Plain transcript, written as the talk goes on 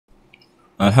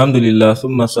Alhamdulillah,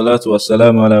 thumma salatu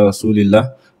wassalamu ala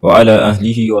rasulillah wa ala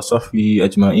ahlihi wa sahbihi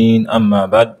ajma'in amma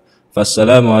ba'd.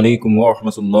 Fassalamu alaikum wa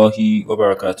rahmatullahi wa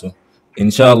barakatuh.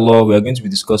 Inshallah, we are going to be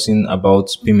discussing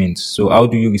about payments. So how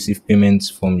do you receive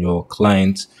payments from your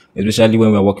clients, especially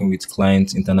when we are working with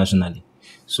clients internationally?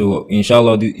 So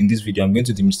inshallah, in this video, I'm going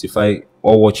to demystify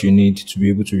all what you need to be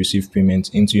able to receive payments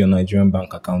into your Nigerian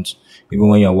bank account, even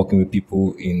when you are working with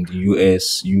people in the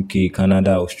US, UK,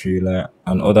 Canada, Australia,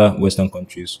 and other Western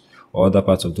countries or other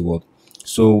parts of the world.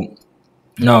 So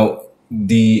now,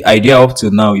 the idea up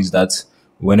till now is that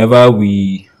whenever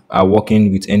we are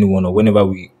working with anyone or whenever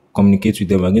we communicate with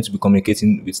them, we're going to be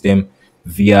communicating with them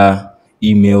via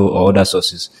email or other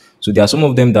sources. So there are some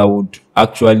of them that would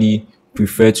actually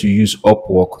prefer to use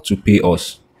Upwork to pay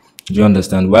us. Do you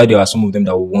understand? Why there are some of them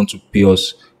that will want to pay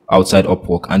us outside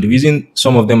Upwork? And the reason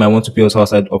some of them might want to pay us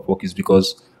outside Upwork is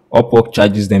because Upwork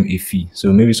charges them a fee.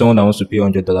 So maybe someone that wants to pay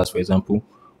 $100, for example,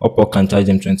 Upwork can charge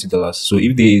them $20. So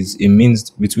if there is a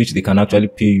means with which they can actually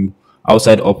pay you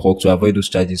outside Upwork to avoid those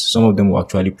charges, some of them will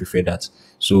actually prefer that.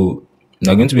 So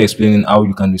I'm going to be explaining how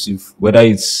you can receive, whether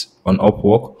it's on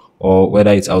Upwork or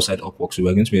whether it's outside Upwork. So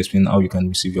we're going to be explaining how you can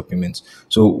receive your payments.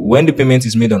 So when the payment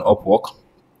is made on Upwork,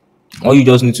 all you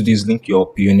just need to do is link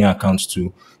your Payoneer account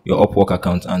to your Upwork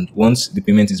account. And once the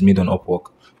payment is made on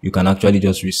Upwork, you can actually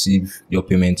just receive your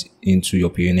payment into your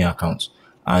Payoneer account.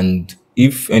 And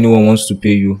if anyone wants to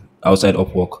pay you outside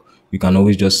Upwork, you can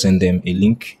always just send them a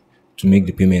link to make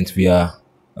the payment via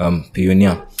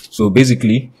Payoneer. So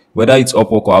basically, whether it's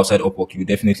Upwork or outside Upwork, you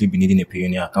definitely be needing a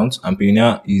Payoneer account. And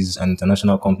Payoneer is an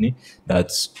international company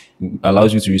that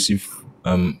allows you to receive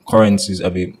currencies,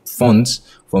 funds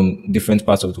from different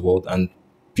parts of the world, and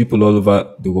people all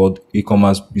over the world,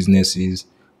 e-commerce businesses,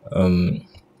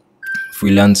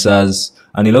 freelancers,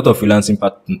 and a lot of freelancing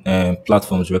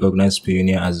platforms recognize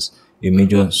Payoneer as a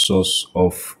major source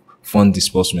of fund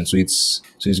disbursement. So it's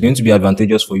going to be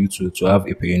advantageous for you to have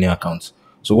a Payoneer account.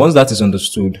 So once that is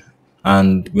understood,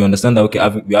 and we understand that, okay,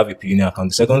 we have a Payoneer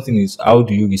account, the second thing is, how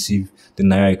do you receive the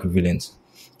Naira equivalent?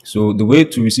 So the way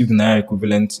to receive the Naira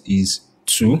equivalent is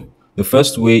two. The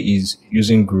first way is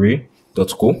using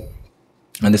gray.co,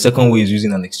 and the second way is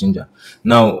using an exchanger.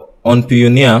 Now, on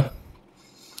Payoneer,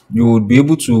 you would be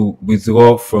able to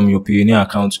withdraw from your Payoneer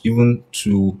account even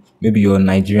to maybe your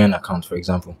Nigerian account, for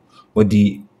example. But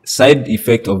the side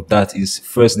effect of that is,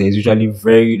 first, there is usually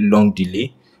very long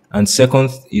delay, and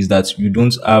second is that you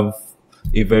don't have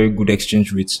a very good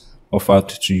exchange rate offered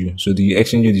to you. So the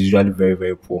exchange rate is usually very,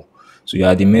 very poor. So you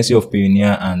are at the mercy of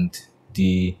Payoneer and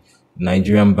the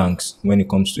Nigerian banks when it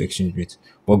comes to exchange rate.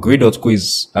 But Gray.co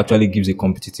actually gives a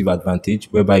competitive advantage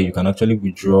whereby you can actually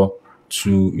withdraw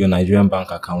to your Nigerian bank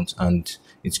account, and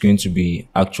it's going to be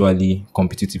actually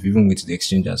competitive even with the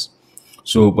exchangers.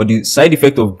 So, but the side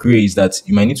effect of Gray is that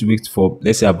you might need to wait for,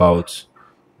 let's say, about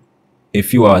a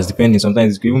few hours, depending.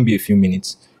 Sometimes it could even be a few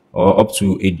minutes or up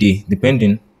to a day,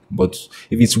 depending. But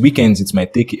if it's weekends, it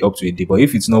might take up to a day. But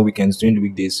if it's not weekends, during the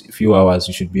weekdays, a few hours,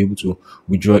 you should be able to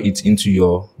withdraw it into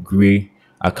your Gray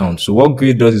account. So what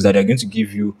Gray does is that they're going to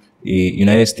give you a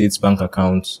United States bank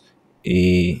account,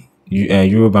 a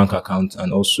Euro bank account,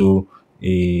 and also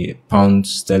a pound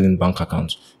sterling bank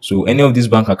account. So any of these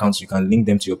bank accounts, you can link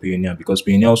them to your Payoneer, because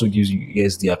Payoneer also gives you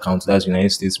USD account, that's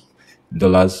United States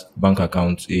dollars bank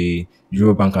account, a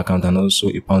Euro bank account, and also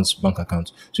a pounds bank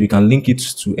account. So you can link it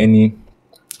to any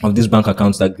of these bank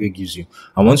accounts that Gray gives you.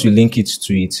 And once you link it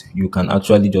to it, you can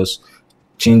actually just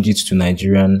change it to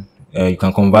Nigerian. You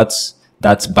can convert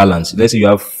that balance. Let's say you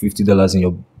have $50 in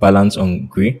your balance on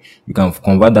Gray. You can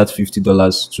convert that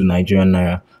 $50 to Nigerian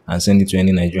Naira and send it to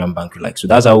any Nigerian bank you like. So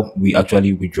that's how we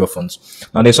actually withdraw funds.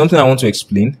 Now, there's something I want to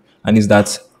explain, and is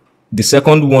that the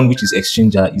second one, which is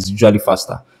exchanger, is usually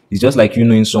faster. It's just like you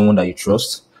knowing someone that you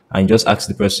trust, and you just ask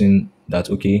the person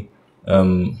that, okay,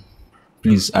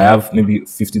 please, I have maybe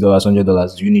 $50,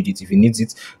 $100. Do you need it? If he needs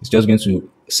it, it's just going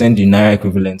to send the Naira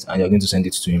equivalent, and you're going to send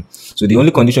it to him. So the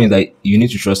only condition is that you need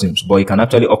to trust him, but it can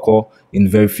actually occur in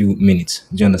very few minutes.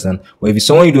 Do you understand? But if it's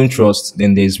someone you don't trust,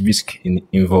 then there's risk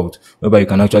involved, whereby you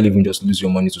can actually even just lose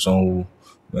your money to someone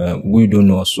who you don't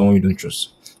know, or someone you don't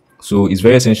trust. So it's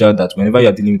very essential that whenever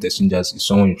you're dealing with exchangers, it's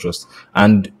someone you trust.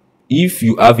 And if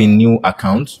you have a new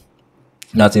account,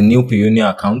 that's a new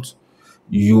Payoneer account,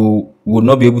 you will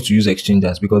not be able to use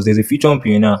exchangers, because there's a feature on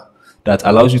Payoneer that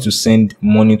allows you to send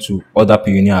money to other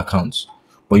Payoneer accounts.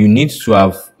 But you need to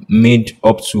have made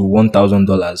up to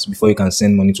 $1,000 before you can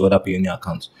send money to other Payoneer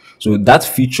accounts. So that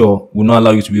feature will not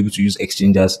allow you to be able to use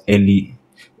exchangers early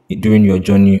during your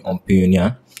journey on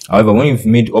Payoneer. However, when you've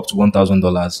made up to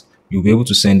 $1,000, you'll be able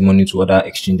to send money to other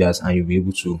exchangers, and you'll be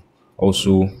able to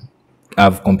also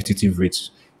have competitive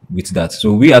rates with that.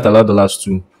 So we at Allow Dollars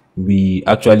too, we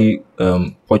actually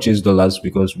purchase dollars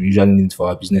because we usually need it for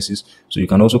our businesses. So you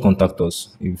can also contact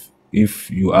us if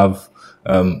you have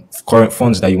current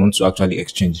funds that you want to actually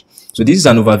exchange. So this is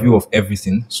an overview of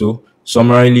everything. So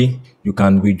summarily, you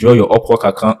can withdraw your Upwork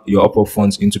account, your Upwork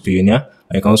funds into Payoneer,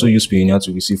 and you can also use Payoneer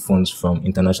to receive funds from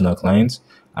international clients.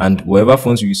 And whatever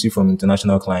funds you receive from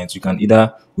international clients, you can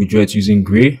either withdraw it using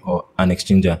Gray or an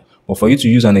exchanger. But for you to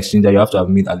use an exchanger, you have to have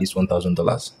made at least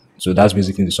 $1,000. So that's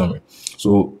basically the summary.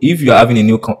 So if you're having a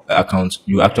new account,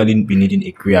 you actually be needing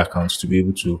a Gray account to be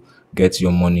able to get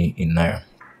your money in Naira.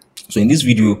 So in this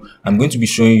video, I'm going to be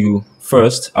showing you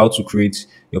first how to create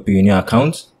your Payoneer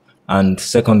account, and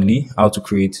secondly, how to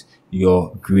create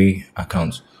your Gray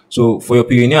account. So for your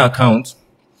Payoneer account,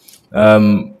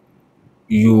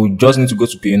 you just need to go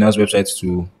to Payoneer's website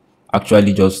to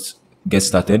actually just get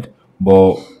started.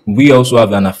 But we also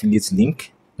have an affiliate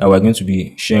link that we're going to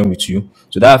be sharing with you.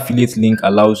 So that affiliate link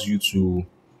allows you to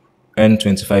earn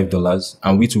 $25,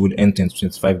 and we too would earn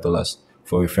 $25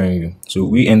 for referring you. So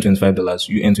we earn $25,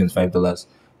 you earn $25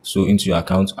 so into your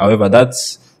account. However,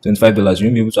 that's $25, you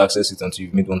won't be able to access it until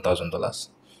you've made $1,000.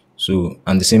 So,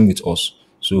 and the same with us.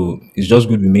 So it's just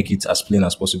good we make it as plain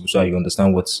as possible so that you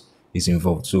understand what is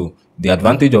involved. So the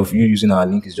advantage of you using our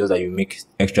link is just that you make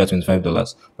extra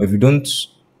 $25. But if you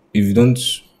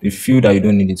feel that you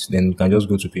don't need it, then you can just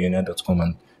go to payoneer.com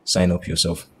and sign up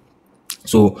yourself.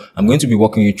 So I'm going to be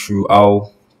walking you through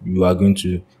how you are going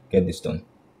to get this done.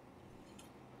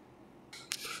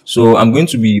 So I'm going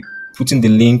to be putting the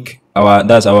link,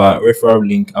 that's our referral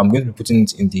link. I'm going to be putting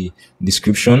it in the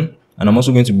description, and I'm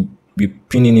also going to be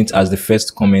pinning it as the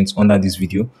first comment under this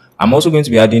video. I'm also going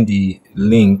to be adding the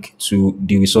link to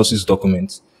the resources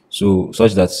document, so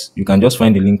such that you can just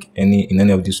find the link in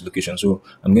any of these locations. So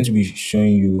I'm going to be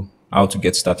showing you how to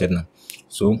get started now.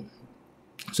 So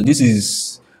this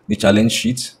is the challenge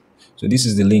sheet. So this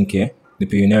is the link here, the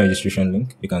Payoneer registration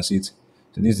link. You can see it.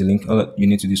 So this is the link. All you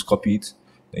need to do is copy it,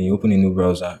 then you open a new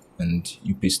browser and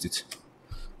you paste it.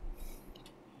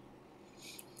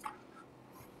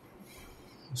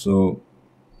 So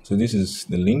this is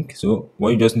the link. So what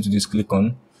you just need to do is click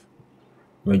on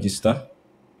register.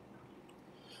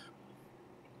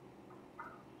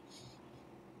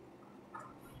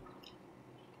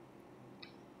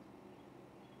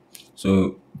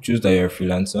 So choose that you're a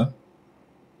freelancer.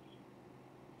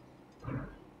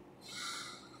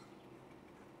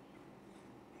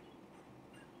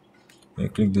 You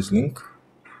click this link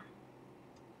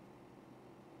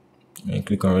and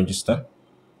click on register.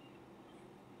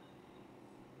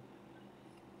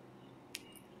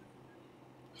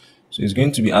 So it's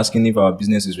going to be asking if our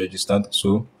business is registered.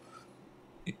 So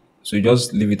you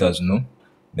just leave it as no.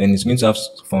 Then it's going to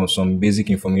have some basic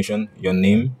information: your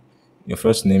name, your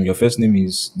first name. Your first name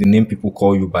is the name people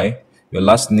call you by. Your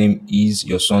last name is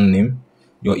your surname.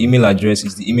 Your email address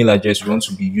is the email address you want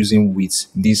to be using with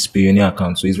this Payoneer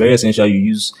account. So it's very essential you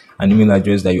use an email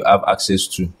address that you have access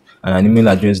to, and an email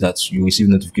address that you receive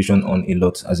notification on a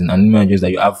lot, as in an email address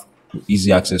that you have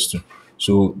easy access to.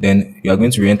 So then you are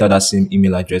going to re-enter that same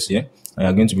email address here, and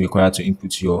you're going to be required to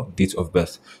input your date of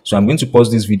birth. So I'm going to pause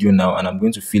this video now, and I'm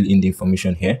going to fill in the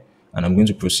information here, and I'm going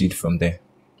to proceed from there.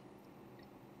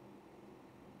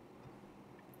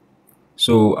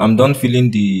 So I'm done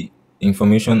filling the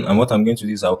information, and what I'm going to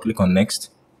do is I'll click on next.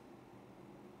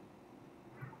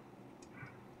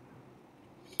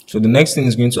 So the next thing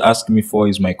it's going to ask me for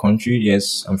is my country.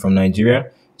 Yes, I'm from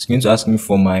Nigeria. It's going to ask me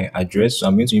for my address. So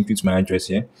I'm going to input my address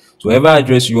here. So whatever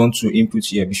address you want to input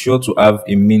here, be sure to have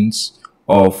a means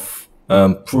of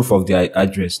proof of the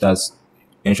address. That's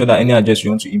ensure that any address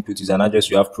you want to input is an address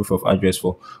you have proof of address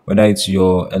for, whether it's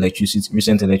your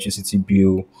recent electricity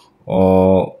bill,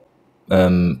 or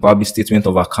probably statement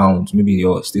of account. Maybe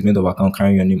your statement of account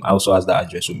carrying your name also has that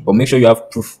address. So, but make sure you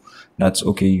have proof that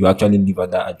okay, you actually live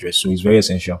at that address. So it's very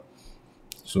essential.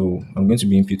 So I'm going to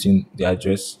be inputting the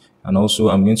address, and also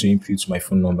I'm going to input my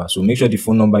phone number. So make sure the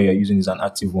phone number you're using is an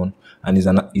active one, and is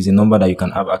a number that you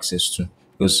can have access to,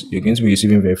 because you're going to be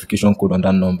receiving verification code on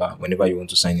that number whenever you want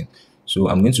to sign in. So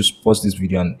I'm going to pause this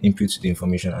video and input the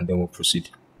information, and then we'll proceed.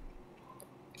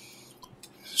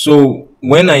 So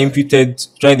when I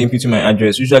tried inputting my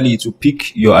address, usually it will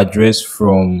pick your address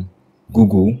from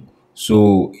Google.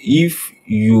 So if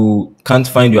you can't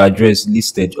find your address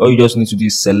listed, all you just need to do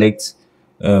is select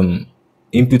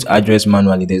input address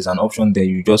manually. There's an option there.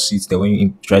 You just see it there when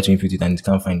you try to input it,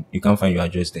 and you can't find your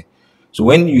address there. So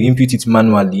when you input it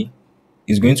manually,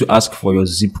 it's going to ask for your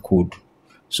zip code.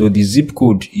 So the zip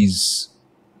code is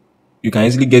you can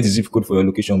easily get the zip code for your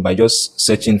location by just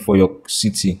searching for your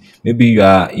city. Maybe you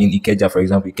are in Ikeja, for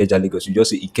example, Ikeja, Lagos. You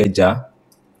just say Ikeja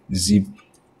zip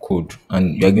code,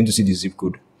 and you are going to see the zip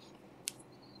code.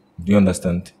 Do you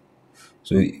understand?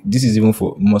 So this is even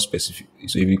for more specific.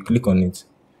 So if you click on it,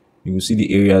 you will see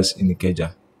the areas in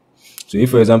Ikeja. So if,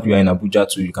 for example, you are in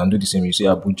Abuja too, you can do the same. You say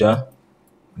Abuja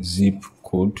zip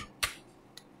code. You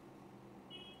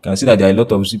can see that there are a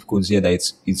lot of zip codes here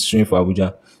that it's showing for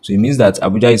Abuja. So it means that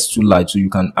Abuja is too large. So you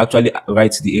can actually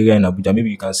write the area in Abuja.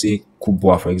 Maybe you can say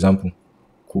Kubwa, for example.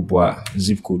 Kubwa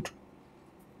zip code.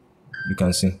 You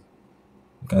can see.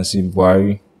 You can see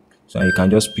Buhari. So you can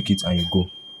just pick it and you go.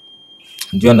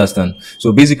 Do you understand?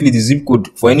 So basically, the zip code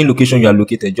for any location you are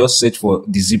located, just search for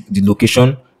the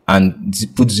location and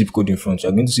put zip code in front.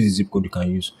 You're going to see the zip code you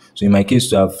can use. So in my case,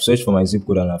 so I've searched for my zip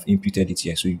code and I've inputted it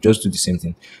here. So you just do the same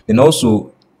thing. Then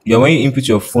also, when you input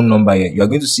your phone number here, you are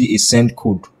going to see a send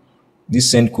code. This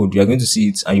send code, you are going to see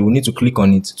it, and you will need to click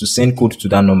on it to send code to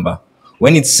that number.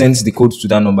 When it sends the code to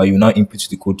that number, you now input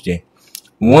the code there.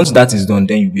 Once that is done,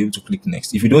 then you'll be able to click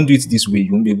next. If you don't do it this way,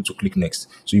 you won't be able to click next.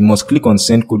 So you must click on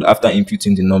send code after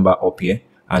inputting the number up here,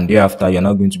 and thereafter you're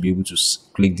now going to be able to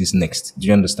click this next. Do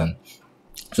you understand?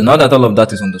 So now that all of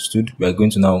that is understood, we are going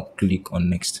to now click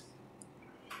on next.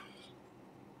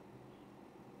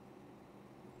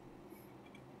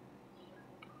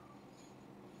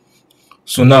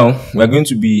 So now we are going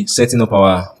to be setting up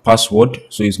our password.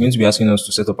 So it's going to be asking us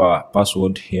to set up our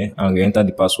password here, and we enter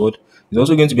the password. It's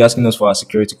also going to be asking us for a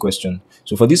security question.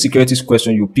 So for this security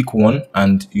question, you pick one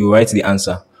and you write the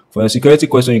answer. For a security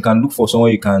question, you can look for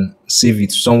somewhere you can save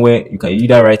it. Somewhere you can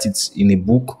either write it in a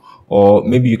book, or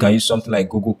maybe you can use something like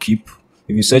Google Keep.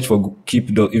 If you search for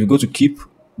Keep, if you go to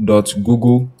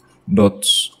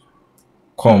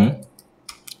keep.google.com,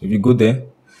 if you go there,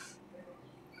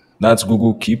 that's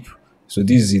Google Keep. So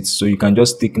this is it. So you can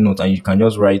just take note and you can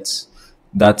just write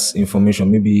that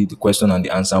information, maybe the question and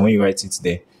the answer. When you write it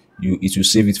there, it will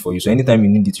save it for you. So anytime you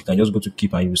need it, you can just go to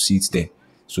Keep and you will see it there.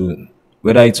 So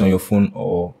whether it's on your phone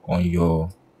or on your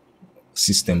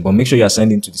system, but make sure you are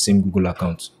signed into the same Google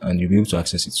account and you'll be able to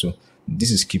access it. So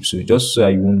this is Keep. So just so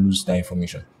that you won't lose that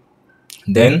information.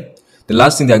 Then the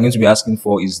last thing they're going to be asking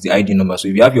for is the ID number. So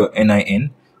if you have your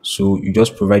NIN, so you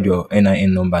just provide your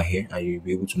NIN number here and you'll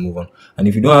be able to move on. And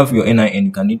if you don't have your NIN,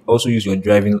 you can also use your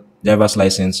driver's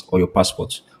license or your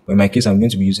passport. But in my case, I'm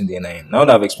going to be using the NIN. Now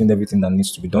that I've explained everything that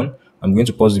needs to be done, I'm going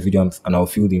to pause the video and I'll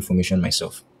fill the information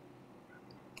myself.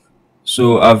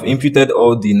 So I've inputted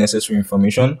all the necessary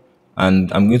information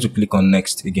and I'm going to click on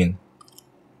next again.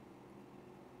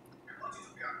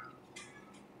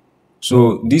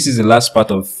 So this is the last part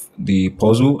of the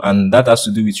puzzle, and that has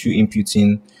to do with you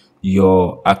inputting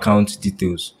your account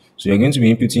details. So you're going to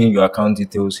be inputting your account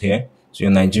details here, so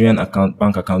your Nigerian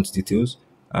bank account details,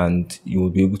 and you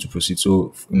will be able to proceed.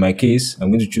 So in my case,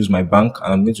 I'm going to choose my bank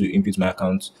and I'm going to input my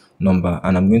account number,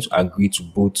 and I'm going to agree to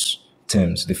both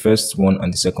terms, the first one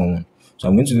and the second one. So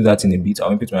I'm going to do that in a bit.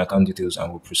 I'll input my account details and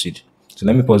we'll proceed. So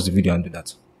let me pause the video and do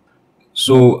that.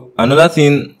 So another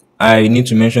thing I need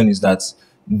to mention is that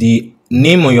the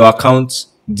name on your account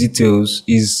details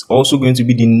is also going to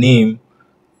be the name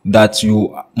that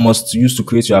you must use to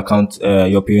create your account,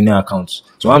 your Payoneer account.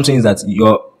 So what I'm saying is that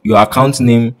your account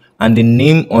name and the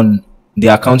name on the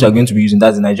account you're going to be using,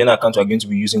 that's the Nigerian account you're going to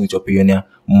be using with your Payoneer,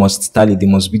 must tally. They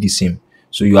must be the same.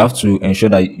 So you have to ensure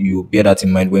that you bear that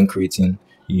in mind when creating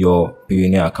your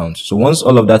Payoneer account. So once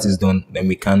all of that is done, then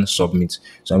we can submit.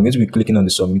 So I'm going to be clicking on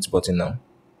the submit button now.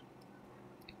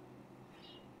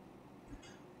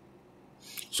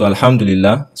 So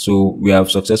Alhamdulillah, so we have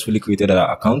successfully created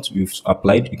our account. We've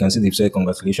applied. You can see they've said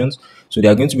congratulations. So they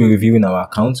are going to be reviewing our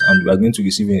account and we are going to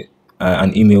receive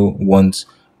an email once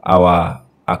our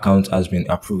account has been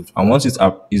approved. And once it's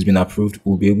been approved,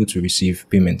 we'll be able to receive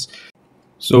payments.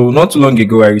 So not too long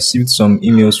ago, I received some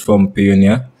emails from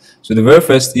Payoneer. So the very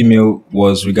first email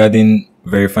was regarding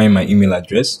verifying my email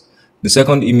address. The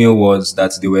second email was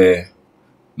that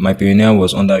my Payoneer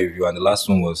was under review, and the last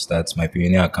one was that my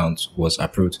Payoneer account was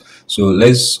approved. So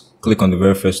let's click on the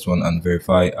very first one and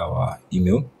verify our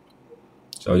email.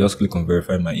 So I'll just click on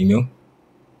verify my email.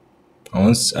 And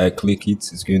once I click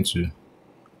it, it's going to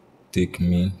take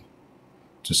me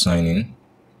to sign in.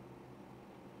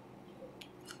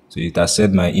 So it has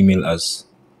said my email has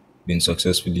been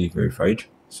successfully verified.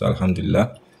 So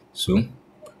Alhamdulillah. So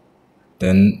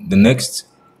then the next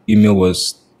email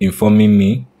was informing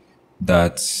me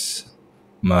that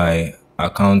my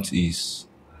account is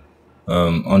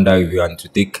under review and to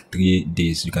take 3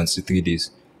 days. You can see 3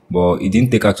 days, but it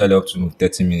didn't take actually up to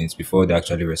 30 minutes before they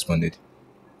actually responded.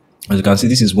 As you can see,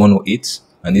 this is 1:08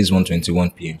 and this is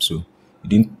 1:21 p.m. So It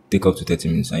didn't take up to 30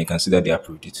 minutes, and you can see that they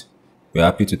approved it. We're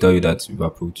happy to tell you that we've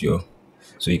approved your,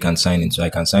 so you can sign in. So I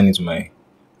can sign into my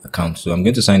account. So I'm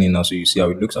going to sign in now, so you see how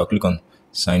it looks. I'll click on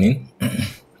sign in.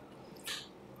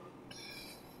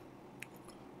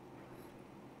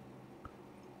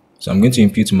 So I'm going to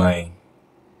input my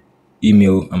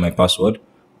email and my password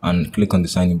and click on the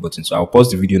sign in button. So I'll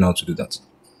pause the video now to do that.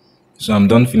 So I'm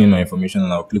done filling my information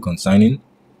and I'll click on sign in.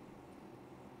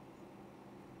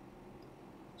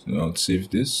 So I'll save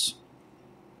this.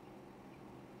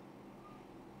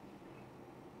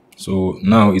 So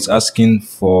now it's asking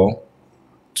for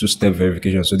two-step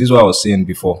verification. So this is what I was saying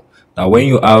before, that when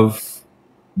you have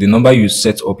the number you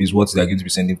set up is what they're going to be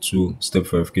sending two-step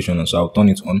verification on. So I'll turn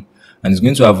it on, and it's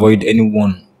going to avoid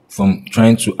anyone from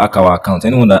trying to hack our account.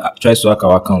 Anyone that tries to hack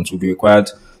our account will be required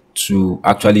to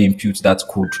actually impute that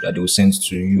code that they will send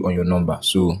to you on your number.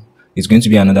 So it's going to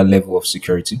be another level of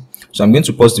security. So I'm going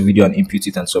to pause the video and input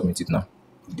it and submit it now.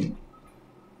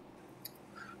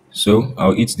 So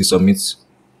I'll hit the submit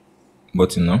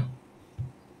button now.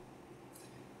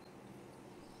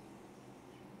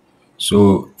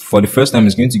 So for the first time,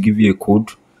 it's going to give you a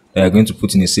code that you're going to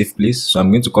put in a safe place. So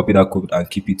I'm going to copy that code and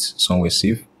keep it somewhere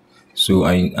safe. So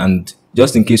and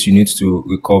just in case you need to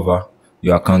recover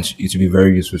your account, it will be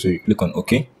very useful. So you click on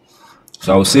OK.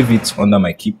 So I'll save it under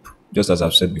my keep, just as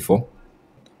I've said before.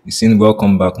 It's saying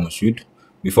welcome back, Moshood.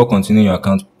 Before continuing your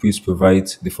account, please provide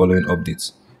the following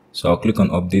updates. So I'll click on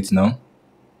update now.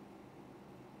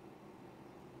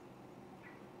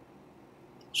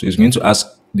 So it's going to ask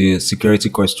the security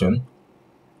question.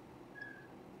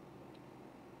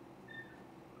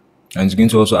 And it's going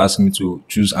to also ask me to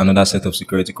choose another set of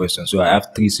security questions. So I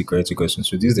have 3 security questions.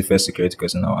 So this is the first security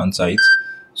question. I'll answer it.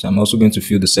 So I'm also going to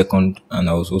fill the second, and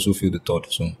I'll also fill the third.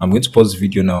 So I'm going to pause the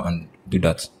video now and do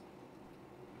that.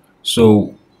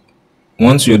 So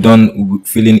once you're done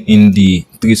filling in the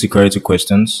 3 security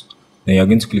questions, then you're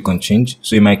going to click on change.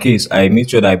 So in my case, I made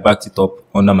sure that I backed it up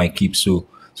under my keep. So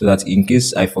that in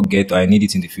case I forget or I need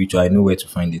it in the future, I know where to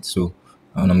find it. So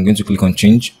I'm going to click on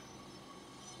change.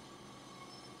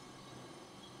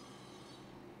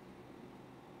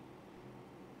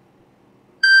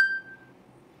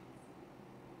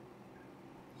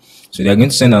 So they're going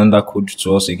to send another code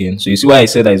to us again. So you see why I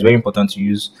said that it's very important to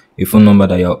use a phone number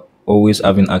that you're always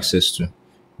having access to,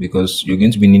 because you're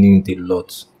going to be needing it a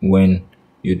lot when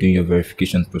you're doing your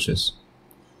verification process.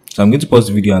 So I'm going to pause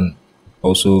the video and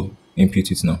also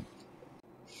input it now.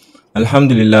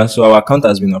 Alhamdulillah, so our account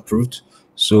has been approved.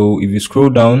 So if you scroll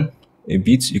down a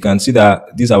bit, you can see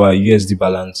that this is our USD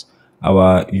balance,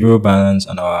 our euro balance,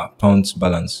 and our pound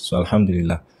balance. So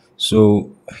Alhamdulillah.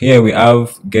 So here we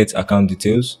have get account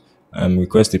details,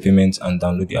 request a payment, and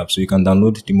download the app. So you can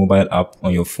download the mobile app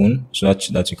on your phone so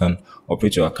that you can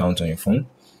operate your account on your phone.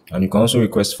 And you can also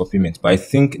request for payment. But I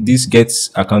think this gets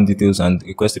account details and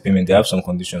request a payment, they have some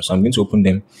conditions. So I'm going to open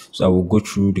them, so I will go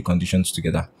through the conditions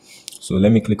together. So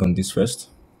let me click on this first.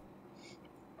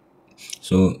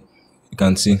 So you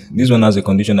can see this one has a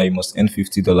condition that you must earn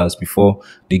 $50 before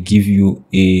they give you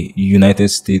a United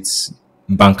States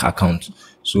bank account.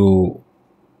 So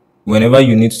whenever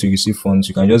you need to receive funds,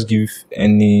 you can just give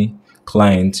any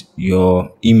client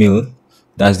your email.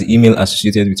 That's the email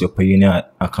associated with your Payoneer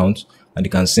account, and they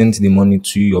can send the money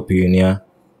to your Payoneer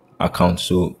account.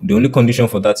 So the only condition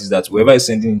for that is that whoever is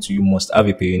sending it to you must have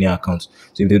a Payoneer account.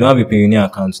 So if they don't have a Payoneer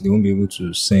account, they won't be able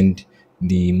to send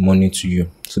the money to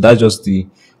you. So that's just the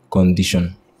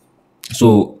condition.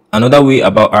 So another way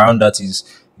around that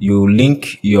is you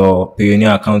link your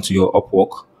Payoneer account to your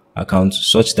Upwork account,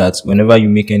 such that whenever you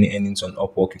make any earnings on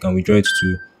Upwork, you can withdraw it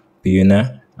to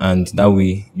Payoneer, and that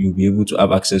way you'll be able to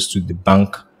have access to the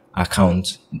bank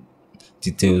account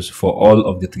details for all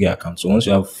of the 3 accounts. So once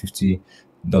you have $50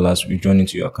 withdrawn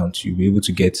into your account, you'll be able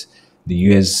to get the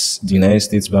United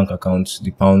States bank account,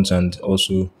 the pounds, and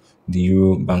also the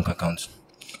euro bank account.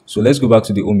 So let's go back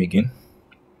to the home again.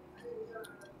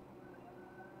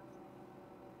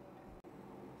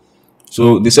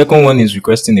 So the second one is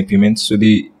requesting a payment. So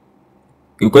the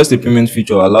request a payment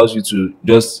feature allows you to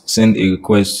just send a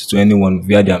request to anyone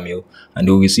via their mail, and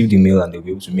they'll receive the mail and they'll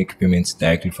be able to make payments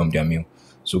directly from their mail.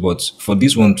 So but for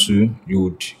this one too,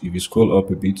 if you scroll up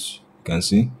a bit, you can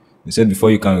see they said before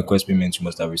you can request payment, you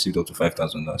must have received up to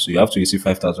 $5,000. So you have to receive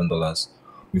 $5,000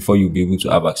 before you'll be able to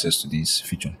have access to this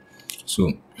feature.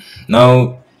 So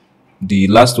now the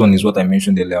last one is what I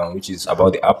mentioned earlier on, which is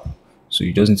about the app. So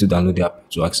you just need to download the app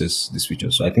to access this feature.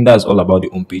 So I think that's all about the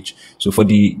home page. So for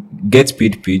the get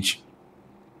paid page,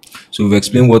 so we've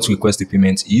explained what request a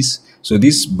payment is. So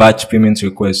this batch payment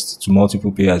request to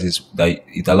multiple payers is that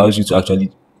it allows you to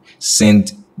actually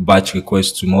send batch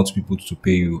requests to multiple people to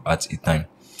pay you at a time.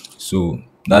 So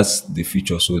that's the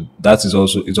feature. So that is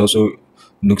also, it also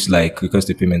looks like request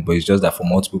a payment, but it's just that for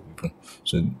multiple people.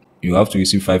 So you have to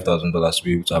receive $5,000 to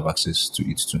be able to have access to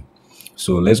it too.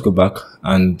 So let's go back.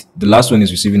 And the last one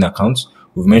is receiving accounts.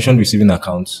 We've mentioned receiving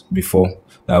accounts before,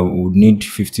 that we would need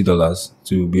 $50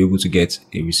 to be able to get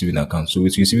a receiving account. So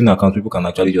with receiving account, people can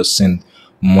actually just send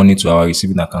money to our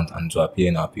receiving account and to appear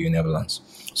in our Payoneer balance.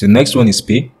 So the next one is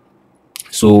pay.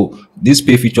 So this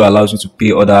pay feature allows you to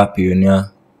pay other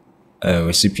Payoneer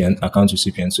account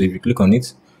recipients. So if you click on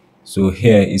it, so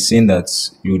here it's saying that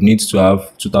you need to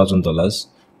have $2,000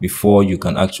 before you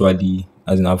can actually,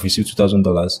 as in I've received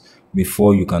 $2,000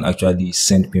 before you can actually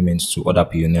send payments to other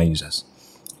Payoneer users.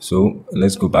 So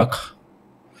let's go back.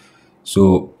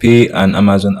 So pay an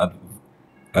Amazon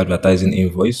advertising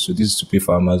invoice. So this is to pay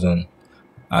for Amazon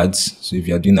ads. So if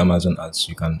you are doing Amazon ads,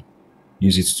 you can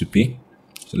use it to pay.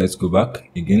 So let's go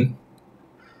back again.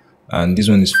 And this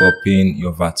one is for paying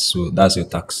your VAT. So that's your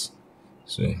tax.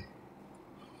 So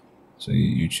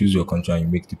you choose your country and you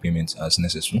make the payments as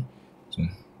necessary. So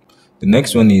the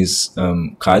next one is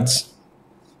cards.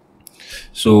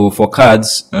 So for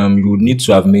cards, you would need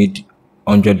to have made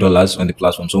 $100 on the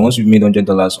platform. So once you've made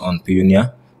 $100 on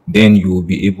Payoneer, then you will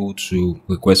be able to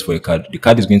request for a card. The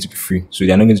card is going to be free, so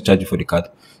they are not going to charge you for the card,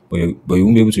 but you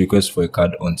won't be able to request for a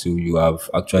card until you have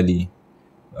actually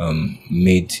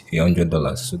made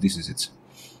 $100. So this is it.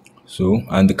 So,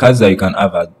 and the cards that you can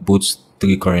have are both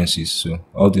 3 currencies. So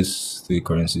all these 3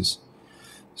 currencies.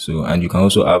 So, and you can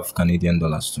also have Canadian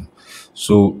dollars too.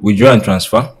 So withdraw and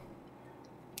transfer.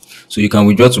 So you can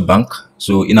withdraw to bank.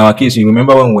 So in our case, you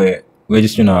remember when we're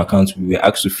registering our account, we were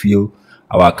asked to fill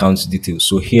our account details.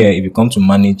 So here, if you come to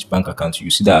manage bank account, you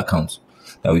see that account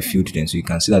that we filled then. So you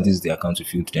can see that this is the account we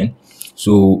filled then.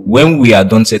 So when we are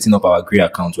done setting up our Gray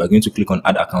account, we're going to click on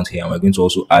add account here, and we're going to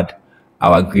also add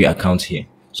our Gray account here,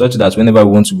 such that whenever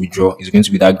we want to withdraw, it's going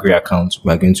to be that Gray account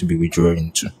we're going to be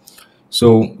withdrawing to.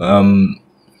 So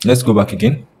let's go back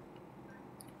again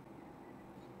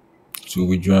to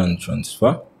withdraw and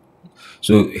transfer.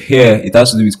 So here it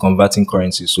has to do with converting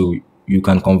currency. So you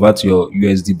can convert your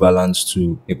USD balance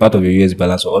to a part of your USD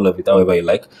balance, or all of it, however you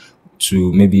like,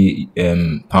 to maybe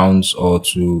pounds or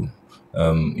to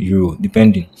euro,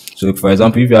 depending. So for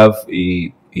example, if you have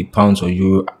a pounds or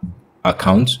euro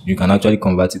account, you can actually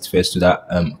convert it first to that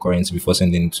currency before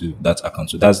sending it to that account.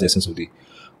 So that's the essence of the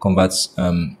convert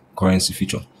currency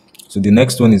feature. So the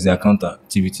next one is the account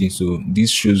activity. So this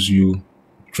shows you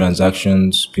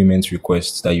transactions, payment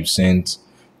requests that you've sent.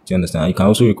 Do you understand? You can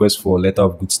also request for letter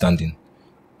of good standing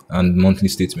and monthly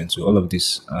statements. So all of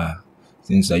these are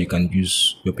things that you can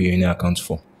use your Payoneer account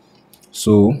for.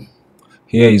 So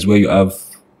here is where you have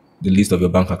the list of your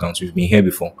bank accounts. We've been here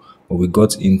before, but we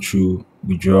got into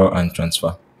withdraw and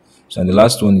transfer. So and the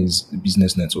last one is the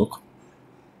business network.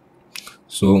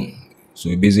 So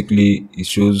basically it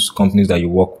shows companies that you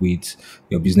work with,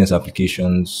 your business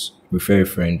applications, refer a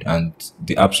friend, and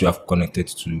the apps you have connected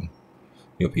to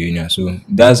your Payoneer. So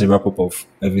that's a wrap up of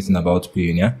everything about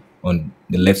Payoneer on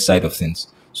the left side of things.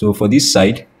 So for this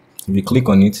side, if you click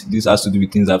on it, this has to do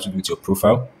with things that have to do with your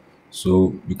profile.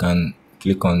 So you can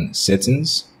click on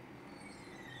settings,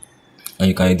 and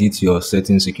you can edit your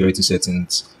settings, security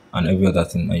settings, and every other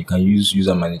thing. And you can use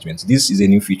user management. This is a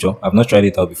new feature. I've not tried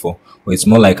it out before, but it's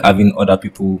more like having other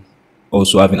people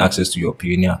also having access to your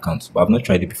Payoneer account, but I've not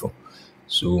tried it before.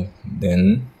 So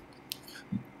then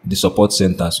the support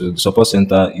center. So the support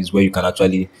center is where you can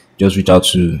actually just reach out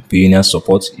to Payoneer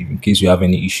support in case you have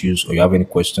any issues or you have any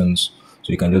questions.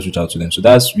 So you can just reach out to them. So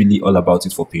that's really all about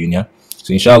it for Payoneer.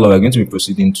 So inshallah, we're going to be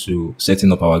proceeding to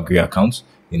setting up our Gray account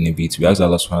in a bit. We ask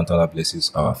Allah subhanahu wa ta'ala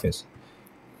blesses our affairs.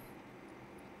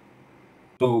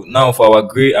 So now for our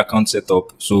Gray account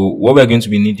setup, so what we're going to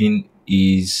be needing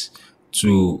is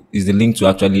the link to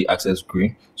actually access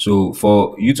Gray. So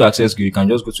for you to access Gray, you can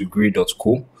just go to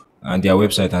gray.co and their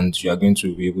website, and you are going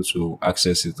to be able to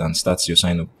access it and start your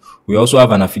sign up. We also have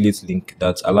an affiliate link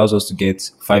that allows us to get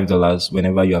 $5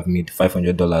 whenever you have made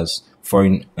 $500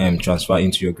 foreign transfer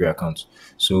into your Gray account.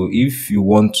 So if you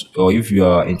want, or if you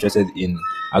are interested in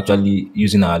actually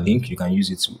using our link, you can use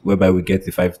it, whereby we get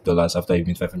the $5 after you've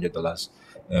made $500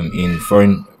 in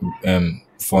foreign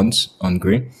funds on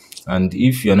Gray. And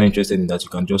if you're not interested in that, you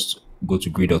can just go to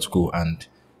gray.co and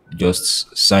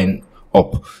just sign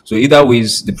up. So either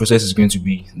ways, the process is going to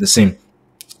be the same.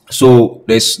 So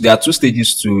there are 2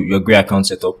 stages to your Gray account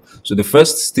setup. So the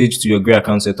first stage to your Gray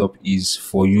account setup is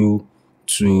for you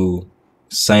to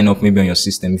sign up maybe on your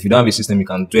system. If you don't have a system, you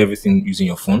can do everything using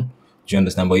your phone. Do you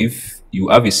understand? But if you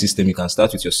have a system, you can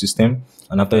start with your system,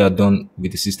 and after you're done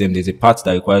with the system, there's a part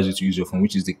that requires you to use your phone,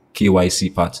 which is the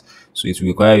KYC part. So it will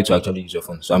require you to actually use your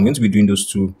phone. So I'm going to be doing those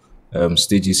two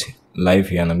stages live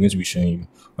here, and I'm going to be showing you.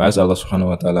 Whereas Allah subhanahu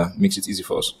wa ta'ala makes it easy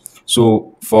for us.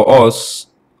 So for us,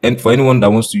 and for anyone that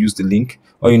wants to use the link,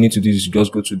 all you need to do is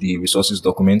just go to the resources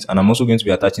document, and I'm also going to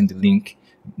be attaching the link.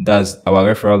 That's our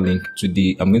referral link to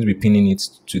the. I'm going to be pinning it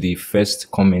to the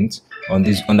first comment on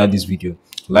this under this video.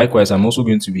 Likewise, I'm also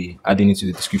going to be adding it to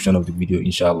the description of the video,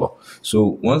 inshallah.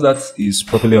 So once that is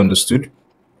properly understood,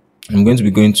 I'm going to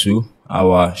be going to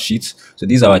our sheet. So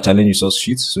this is our challenge resource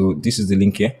sheet. So this is the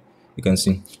link here. You can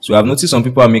see. So I've noticed some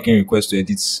people are making requests to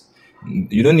edit.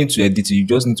 You don't need to edit it. You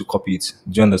just need to copy it.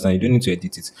 Do you understand? You don't need to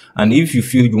edit it. And if you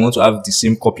feel you want to have the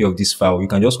same copy of this file, you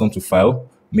can just come to File,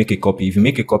 make a copy. If you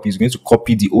make a copy, it's going to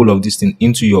copy the whole of this thing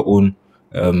into your own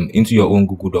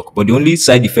Google Doc. But the only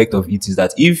side effect of it is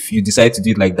that if you decide to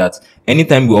do it like that,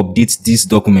 anytime you update this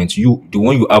document, the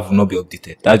one you have will not be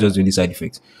updated. That's just the only side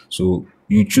effect. So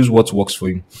you choose what works for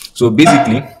you. So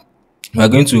basically, we are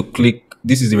going to click.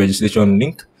 This is the registration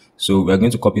link. So we are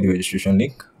going to copy the registration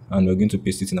link, and we're going to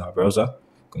paste it in our browser.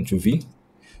 Ctrl V.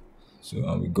 So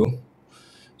here we go.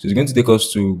 So it's going to take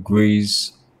us to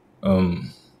Gray's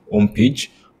home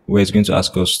page, where it's going to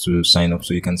ask us to sign up.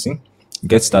 So you can see,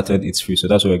 get started, it's free. So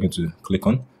that's what we're going to click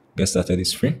on. Get started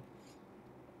is free.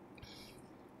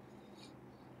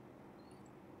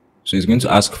 So it's going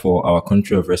to ask for our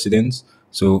country of residence.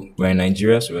 So we're in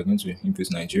Nigeria, so we're going to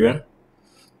input Nigeria.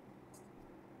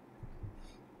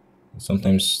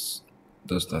 Sometimes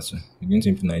does that. So you're going to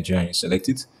input Nigeria and you select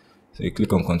it. So you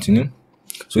click on continue.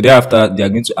 So thereafter, they are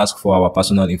going to ask for our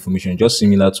personal information, just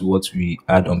similar to what we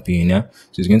had on Payoneer.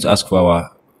 So it's going to ask for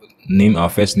our name, our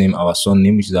first name, our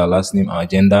surname, which is our last name, our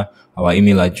gender, our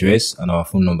email address, and our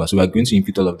phone number. So we're going to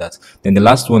input all of that. Then the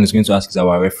last one is going to ask is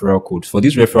our referral code. For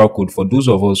this referral code, for those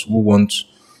of us who want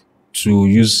to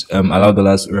use Allow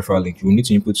Dollars referral link, you will need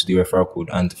to input the referral code.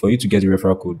 And for you to get the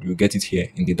referral code, you get it here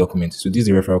in the document. So this is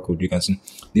the referral code. You can see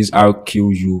this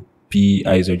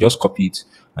RQUPI. So just copy it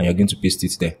and you're going to paste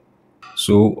it there.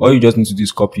 So all you just need to do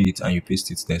is copy it and you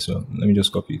paste it there. So let me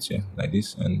just copy it here like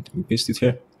this and we paste it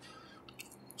here.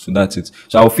 So that's it.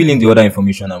 So I'll fill in the other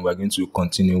information and we're going to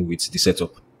continue with the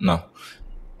setup now.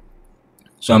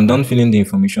 So I'm done filling the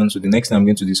information. So the next thing I'm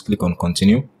going to do is click on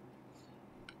continue.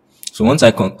 So once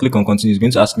I click on continue, it's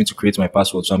going to ask me to create my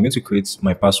password. So I'm going to create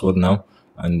my password now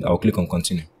and I'll click on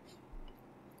continue.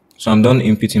 So I'm done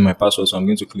inputting my password. So I'm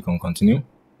going to click on continue.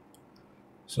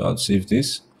 So I'll save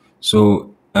this.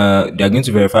 So they are going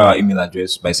to verify our email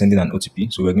address by sending an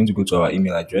OTP. So we're going to go to our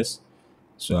email address.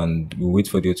 So and we'll wait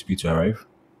for the OTP to arrive.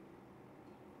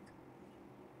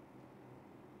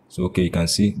 So okay, you can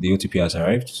see the OTP has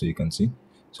arrived. So you can see.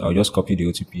 So I'll just copy the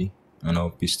OTP and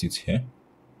I'll paste it here.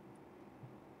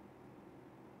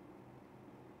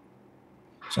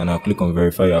 So now click on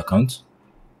verify your account.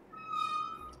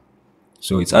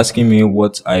 So it's asking me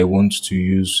what I want to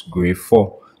use Gray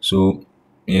for. So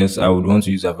yes, I would want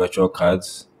to use a virtual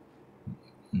cards.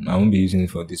 I won't be using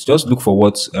it for this. Just look for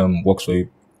what works for you.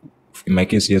 In my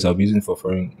case, yes, I'll be using it for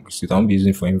foreign receipt. I won't be using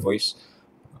it for invoice.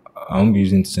 I won't be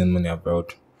using it to send money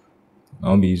abroad. I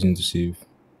won't be using it to save.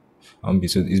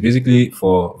 So it's basically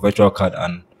for virtual card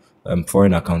and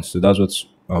foreign accounts. So that's what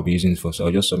I'll be using it for. So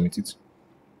I'll just submit it.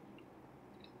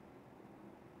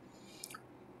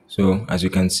 So as you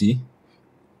can see,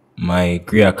 my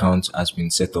Gray account has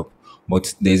been set up,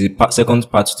 but there's a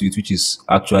second part to it, which is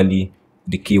actually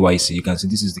the KYC. You can see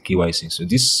this is the KYC. So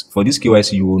for this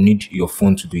KYC, you will need your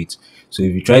phone to do it. So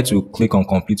if you try to click on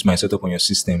complete my setup on your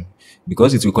system,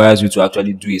 because it requires you to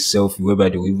actually do a selfie whereby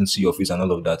they will even see your face and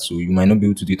all of that, so you might not be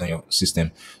able to do it on your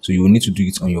system. So you will need to do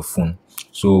it on your phone.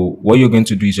 So what you're going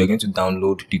to do is you're going to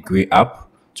download the Gray app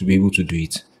to be able to do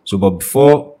it. So but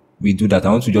before we do that, I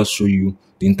want to just show you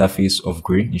the interface of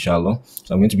Gray, inshallah.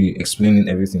 So I'm going to be explaining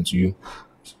everything to you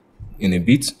in a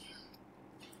bit.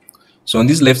 So on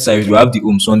this left side, you have the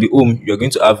home. So on the home, you're going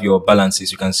to have your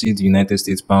balances. You can see the United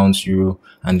States, pounds, euro,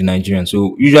 and the Nigerian.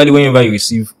 So usually whenever you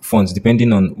receive funds,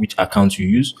 depending on which account you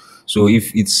use, so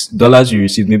if it's dollars you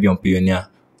receive maybe on Payoneer,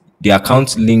 the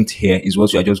account linked here is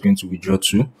what you are just going to withdraw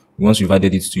to once you've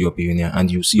added it to your Payoneer,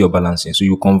 and you see your balance here. So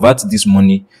you convert this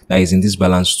money that is in this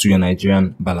balance to your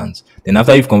Nigerian balance. Then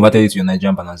after you've converted it to your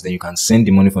Nigerian balance, then you can send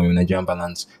the money from your Nigerian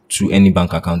balance to any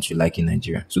bank account you like in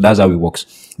Nigeria. So that's how it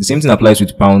works. The same thing applies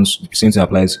with pounds. The same thing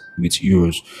applies with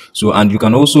euros. So, and you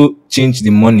can also change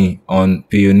the money on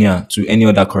Payoneer to any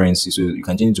other currency. So you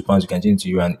can change it to pounds, you can change it to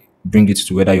euro, and bring it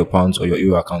to whether your pounds or your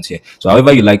euro account here. So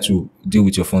however you like to deal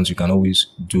with your funds, you can always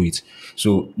do it.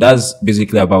 So that's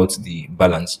basically about the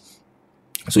balance.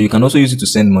 So you can also use it to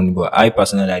send money, but I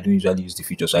personally I don't usually use the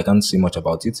feature, so I can't say much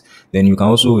about it. Then you can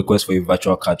also request for a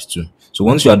virtual card too. So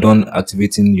once you are done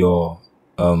activating your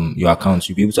account,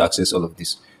 you'll be able to access all of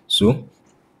this.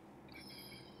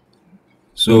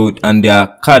 And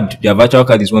their virtual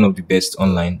card is one of the best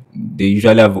online. They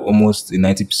usually have almost a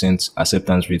 90%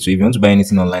 acceptance rate. So if you want to buy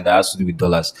anything online that has to do with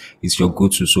dollars, it's your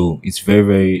go-to. So it's a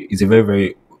very,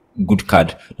 very good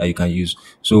card that you can use.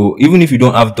 So even if you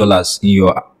don't have dollars in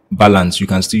your balance, you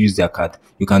can still use their card.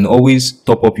 You can always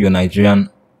top up your Nigerian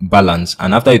balance.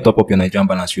 And after you top up your Nigerian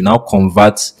balance, you now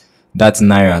convert that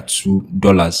naira to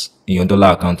dollars in your dollar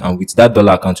account. And with that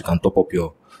dollar account, you can top up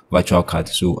your virtual card.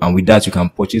 So, and with that, you can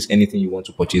purchase anything you want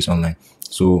to purchase online.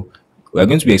 So, we are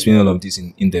going to be explaining all of this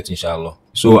in depth, inshallah.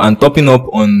 So, and topping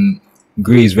up on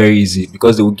Gray is very easy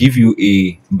because they will give you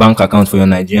a bank account for your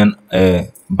Nigerian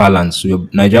balance. So, your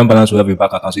Nigerian balance will have a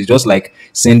bank account. So, it's just like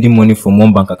sending money from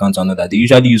one bank account to another. They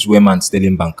usually use Wema and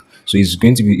Sterling Bank. So, it's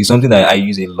something that I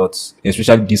use a lot,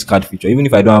 especially this card feature. Even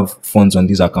if I don't have funds on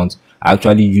this account, I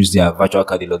actually use their virtual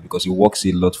card a lot because it works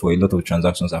a lot for a lot of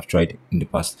transactions I've tried in the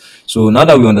past. So now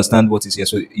that we understand what is here,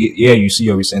 so here you see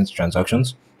your recent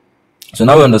transactions. So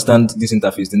now we understand this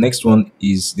interface. The next one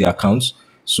is the accounts.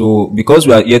 So because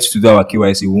we are yet to do our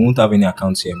KYC, we won't have any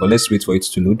accounts here, but let's wait for it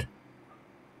to load.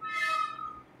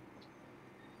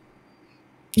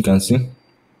 You can see.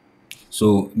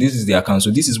 So this is the account.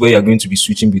 So this is where you're going to be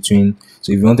switching between.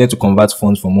 So if you wanted to convert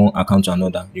funds from one account to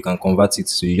another, you can convert it.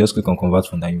 So you just click on convert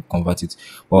fund and you convert it.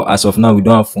 But as of now, we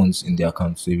don't have funds in the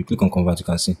account. So if you click on convert, you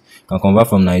can see you can convert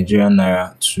from Nigerian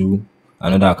naira to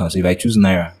another account. So if I choose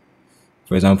naira,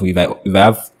 for example, if I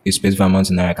have a specific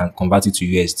amount in naira, I can convert it to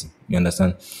USD. You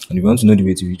understand? And if you want to know the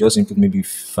rate, if you just input maybe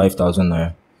 5,000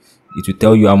 naira, it will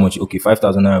tell you how much. Okay,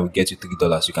 5,000 naira will get you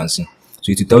 $3. You can see.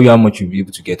 So it will tell you how much you'll be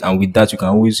able to get, and with that, you can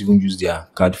always even use their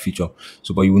card feature.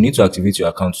 So, but you will need to activate your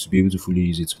account to be able to fully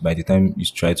use it. By the time you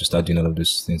try to start doing all of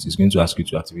those things, it's going to ask you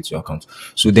to activate your account.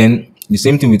 So then, the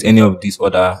same thing with any of these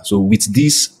other. So with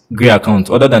this Gray account,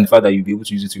 other than the fact that you'll be able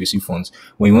to use it to receive funds,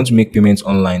 when you want to make payments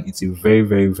online, it's a very,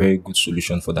 very, very good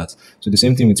solution for that. So the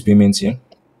same thing with payments here.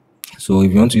 So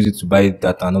if you want to use it to buy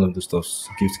data and all of those stuff,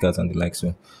 gift cards and the like,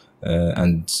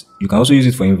 and you can also use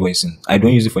it for invoicing. I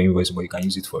don't use it for invoicing, but you can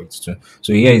use it for it too.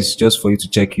 So here is just for you to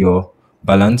check your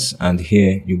balance, and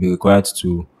here you'll be required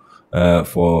to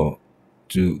for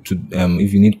to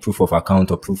if you need proof of account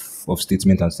or proof of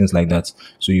statement and things like that.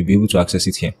 So you'll be able to access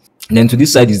it here. Then to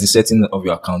this side is the setting of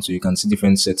your account. So you can see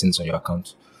different settings on your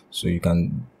account. So you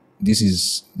can this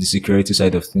is the security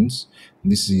side of things.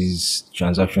 This is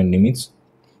transaction limit,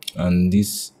 and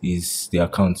this is the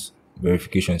account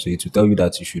verification. So it will tell you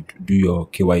that you should do your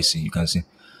KYC. You can see.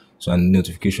 So and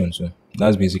notification. So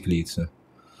that's basically it. So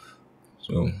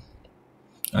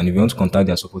and if you want to contact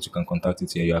their support, you can contact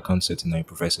it here, your account setting and your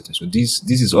profile setting. So this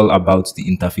is all about the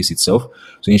interface itself.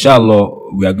 So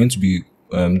inshallah, we are going to be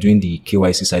doing the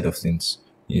KYC side of things.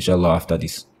 Inshallah, after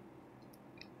this.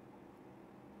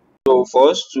 So for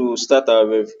us to start our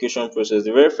verification process,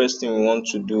 the very first thing we want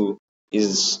to do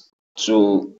is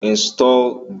to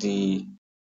install the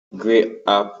Gray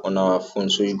app on our phone.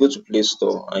 So you go to Play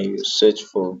Store and you search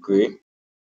for Gray.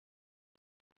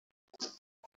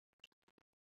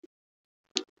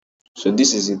 So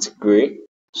this is it, Gray.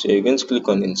 So you're going to click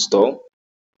on install.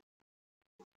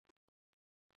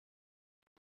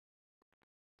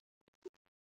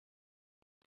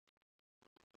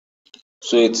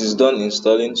 So it is done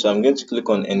installing. So I'm going to click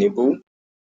on enable,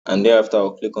 and thereafter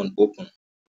I'll click on open.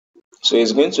 So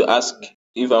it's going to ask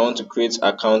if I want to create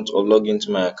account or log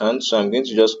into my account. So I'm going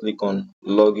to just click on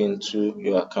log into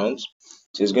your account.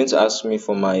 So it's going to ask me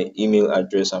for my email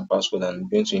address and password, and I'm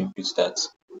going to input that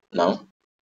now.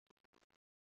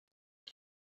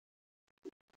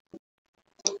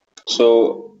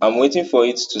 So I'm waiting for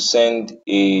it to send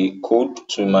a code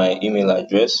to my email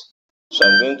address. So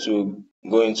I'm going to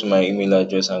go into my email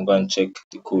address and go and check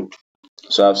the code.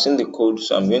 So I've seen the code,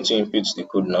 so I'm going to input the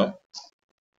code now.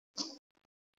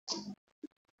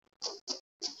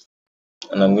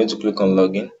 And I'm going to click on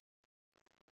login.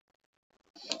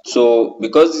 So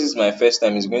because this is my first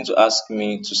time, it's going to ask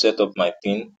me to set up my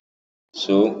PIN.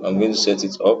 So I'm going to set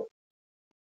it up.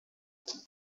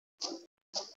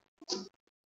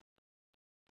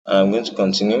 And I'm going to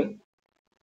continue.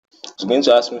 It's going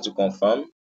to ask me to confirm.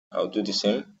 I'll do the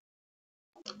same.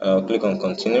 I'll click on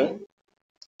continue.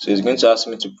 So it's going to ask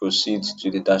me to proceed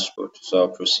to the dashboard. So I'll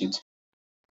proceed.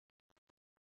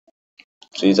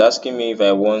 So it's asking me if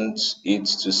I want it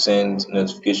to send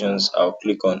notifications. I'll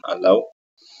click on allow.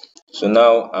 So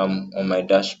now I'm on my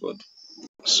dashboard.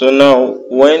 So now,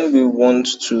 when we want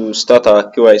to start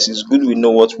our KYC, it's good we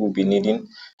know what we'll be needing.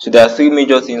 So there are three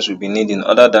major things we'll be needing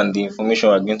other than the information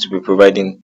we're going to be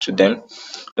providing to them.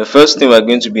 The first thing we're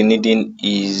going to be needing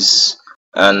is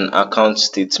an account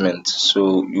statement.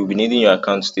 So you'll be needing your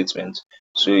account statement.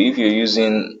 So if you're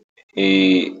using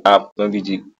a app, maybe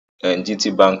the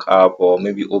GT Bank app or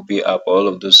maybe OP app or all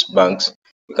of those banks,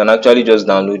 you can actually just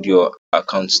download your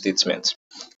account statement.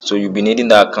 So you'll be needing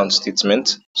that account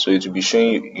statement. So it will be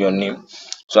showing you your name.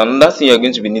 So another thing you're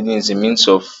going to be needing is a means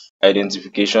of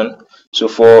identification. So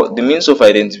for the means of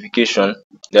identification,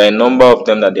 there are a number of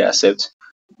them that they accept.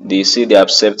 They say they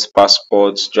accept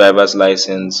passports, driver's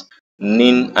license,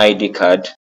 NIN ID card,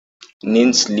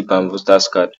 NIN slip and voter's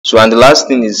card. So and the last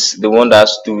thing is the one that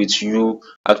has to do with you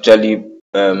actually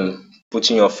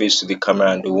putting your face to the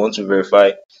camera, and they want to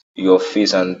verify your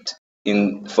face. And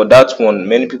in for that one,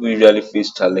 many people usually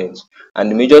face challenge,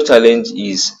 and the major challenge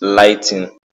is lighting.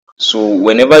 So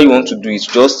whenever you want to do it,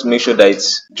 just make sure that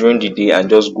it's during the day and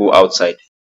just go outside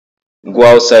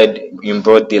in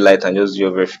broad daylight and just do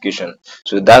your verification.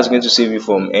 So that's going to save you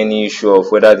from any issue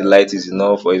of whether the light is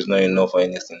enough or is not enough or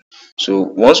anything. So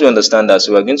once we understand that,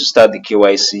 so we're going to start the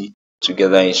KYC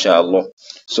together, inshallah.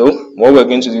 So what we're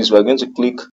going to do is we're going to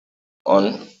click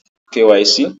on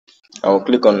KYC. I will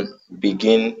click on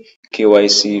begin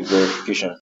KYC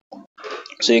verification.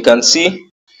 So you can see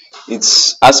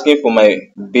it's asking for my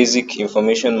basic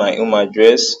information, my home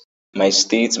address, my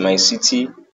state, my city,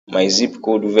 my zip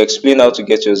code. We've explained how to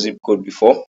get your zip code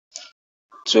before.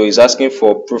 So it's asking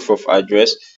for proof of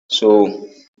address. So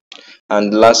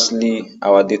and lastly,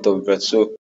 our date of birth.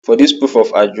 So for this proof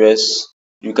of address,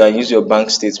 you can use your bank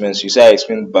statements. You say I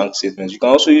explained bank statements. You can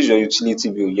also use your utility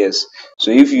bill. Yes.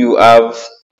 So if you have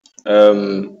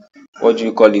what do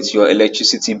you call it, your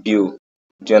electricity bill,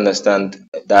 do you understand,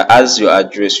 that has your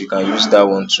address, you can use that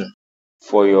one too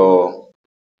for your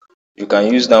you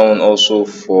can use that one also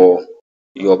for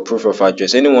your proof of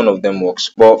address. Any one of them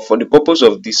works, but for the purpose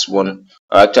of this one,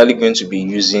 we're actually going to be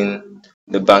using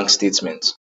the bank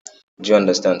statement. Do you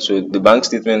understand? So the bank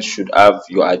statement should have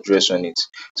your address on it.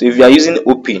 So if you are using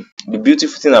OP, the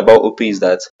beautiful thing about OP is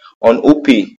that on OP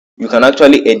you can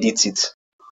actually edit it.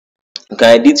 You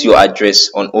can edit your address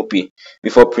on OP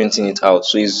before printing it out.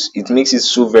 So it makes it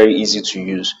so very easy to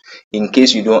use in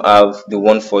case you don't have the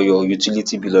one for your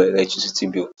utility bill or electricity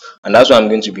bill. And that's why I'm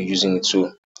going to be using it.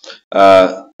 So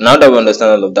now that we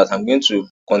understand all of that, I'm going to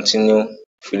continue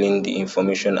filling the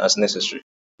information as necessary.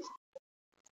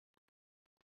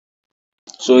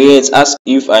 So here it's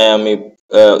asking if I am a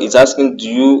it's asking, do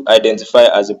you identify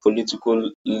as a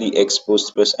politically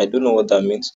exposed person? I don't know what that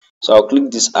means. So I'll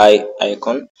click this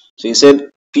icon. So it said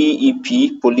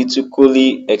PEP,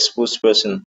 politically exposed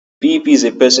person. PEP is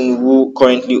a person who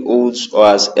currently holds or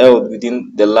has held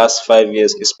within the last 5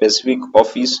 years a specific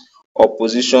office or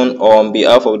position or on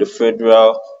behalf of the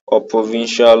federal or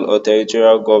provincial or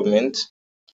territorial government,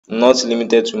 not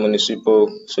limited to municipal.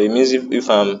 So it means if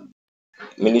I'm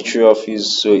military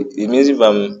office. So it means if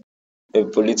I'm a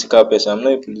political person, I'm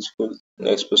not a political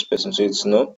exposed person. So it's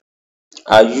no.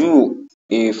 Are you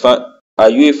are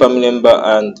you a family member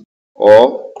and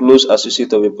or close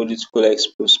associate of a political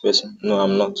exposed person? No,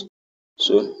 I'm not.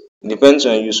 So it depends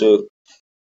on you. So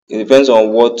it depends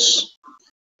on what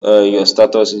your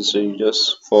status is. So you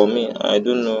just for me, I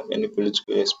don't know any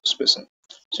political exposed person.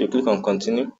 So you click on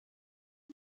continue.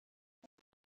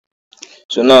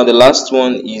 So now the last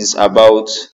one is about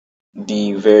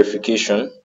the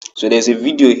verification. So there's a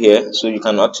video here, so you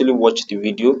can actually watch the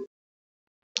video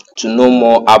to know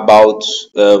more about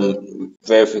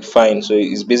verifying. So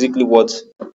it's basically what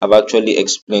I've actually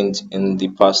explained in the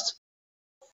past.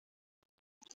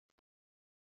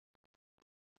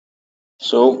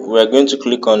 So we're going to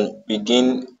click on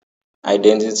begin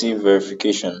identity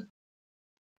verification.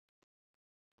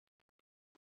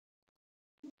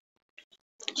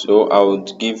 So I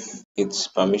would give it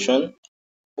permission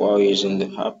while using the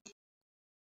app.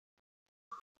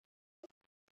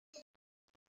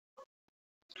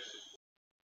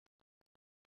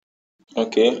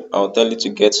 Okay, I'll tell it to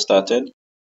get started.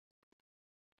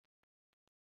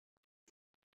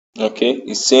 Okay,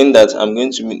 it's saying that I'm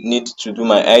going to need to do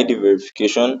my ID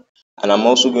verification, and I'm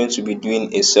also going to be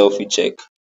doing a selfie check.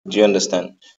 Do you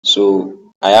understand?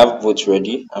 So I have both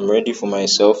ready. I'm ready for my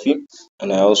selfie,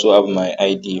 and I also have my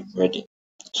ID ready.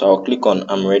 So I'll click on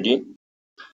I'm ready.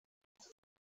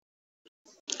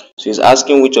 So it's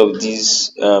asking which of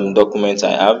these documents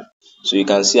I have. So you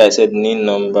can see I said NIN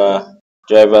number,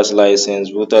 driver's license,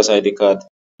 voter's ID card,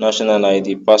 national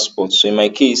ID, passport. So in my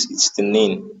case, it's the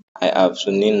NIN I have.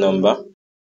 So NIN number.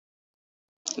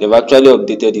 They've actually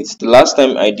updated it. The last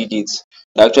time I did it,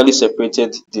 they actually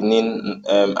separated the NIN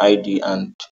ID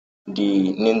and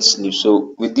the NIN slip.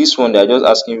 So with this one, they're just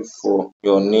asking for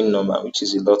your NIN number, which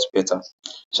is a lot better.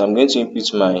 So I'm going to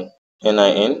input my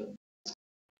NIN.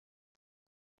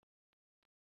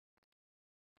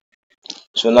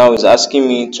 So now it's asking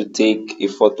me to take a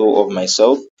photo of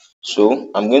myself.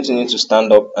 So I'm going to need to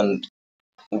stand up and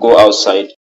go outside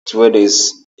to where there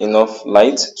is enough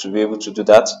light to be able to do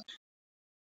that.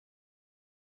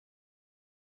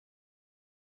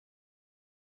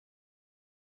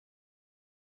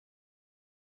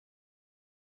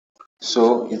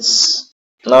 So it's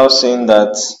now saying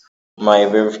that my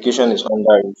verification is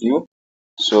under review.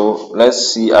 So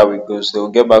let's see how it goes. They will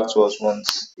get back to us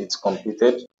once it's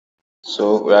completed.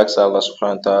 So we ask Allah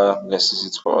subhanahu wa ta'ala blesses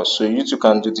it for us. So you too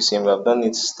can do the same. We have done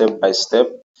it step by step.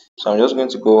 So I'm just going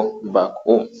to go back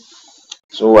home.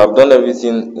 So I've done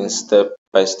everything in step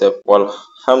by step. Well,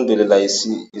 alhamdulillah, you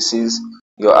see, it says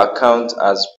your account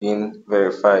has been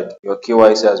verified. Your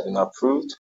KYC has been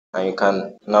approved, and you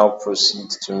can now proceed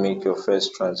to make your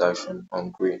first transaction on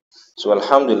Grey. So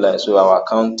alhamdulillah, so our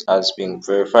account has been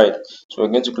verified. So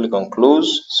we're going to click on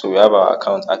close. So we have our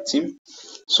account active.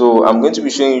 So I'm going to be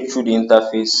showing you through the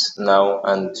interface now,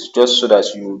 and just so that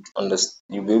you understand,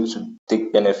 you'll be able to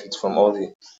take benefit from all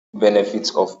the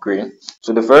benefits of Grey.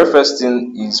 So the very first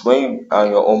thing is when you are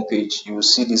on your home page, you will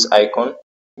see this icon,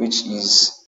 which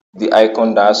is the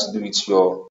icon that has to do with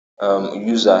your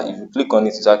user. If you click on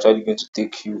it, it's actually going to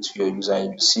take you to your user,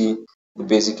 and you see the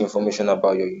basic information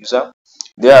about your user.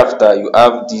 Thereafter, you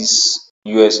have this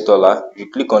US dollar. If you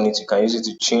click on it, you can use it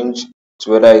to change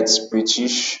to whether it's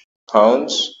British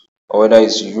pounds, or whether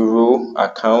it's euro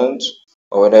account,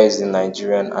 or whether it's the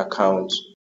Nigerian account.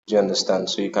 Do you understand?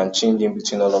 So you can change in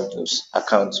between all of those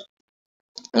accounts.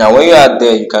 Now when you are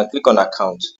there, you can click on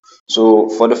account. So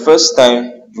for the first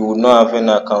time, you will not have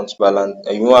any account balance,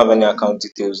 you won't have any account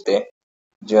details there.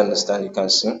 Do you understand? You can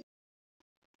see.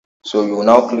 So you will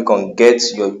now click on get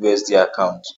your USD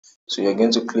account. So you're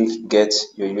going to click get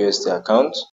your USD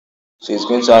account. So it's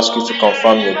going to ask you to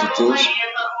confirm your details.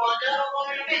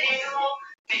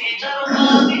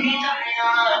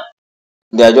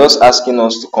 They are just asking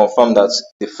us to confirm that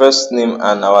the first name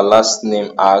and our last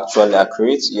name are actually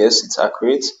accurate. Yes, it's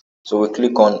accurate. So we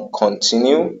click on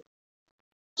continue.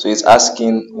 So it's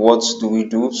asking what do we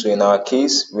do. So in our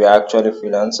case, we are actually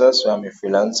freelancers. So I'm a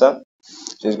freelancer.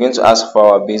 So it's going to ask for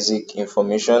our basic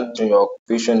information. So your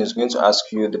occupation is going to ask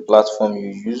you the platform you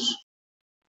use,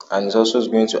 and it's also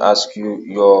going to ask you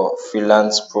your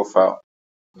freelance profile.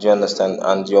 Do you understand?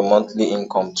 And your monthly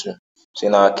income too. So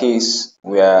in our case,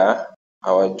 we are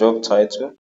our job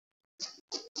title.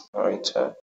 Right.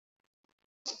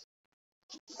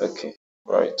 Okay.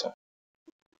 Right.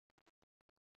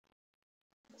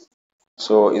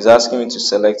 So it's asking me to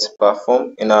select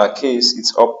platform. In our case,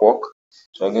 it's Upwork.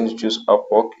 So I'm going to choose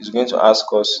Upwork. It's going to ask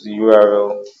us the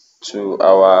URL to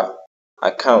our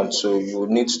account. So you will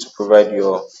need to provide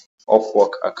your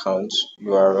Upwork account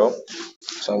URL.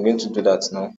 So I'm going to do that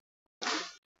now.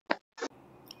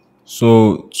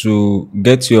 So to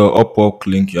get your Upwork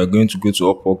link, you are going to go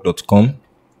to upwork.com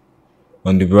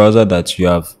on the browser that you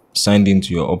have signed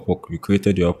into your Upwork. You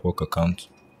created your Upwork account.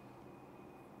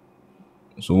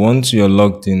 So once you're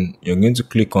logged in, you're going to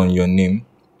click on your name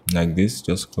like this.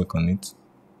 Just click on it.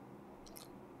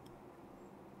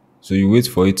 So you wait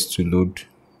for it to load.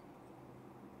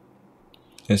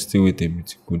 Just still wait a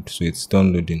bit. Good. So it's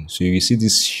done loading. So you will see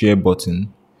this share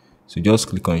button. So just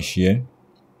click on share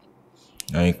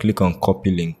and you click on copy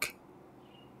link.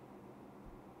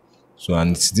 So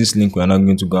and it's this link we're now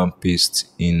going to go and paste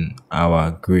in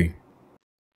our Grey.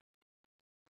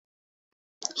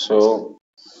 So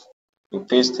you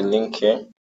paste the link here.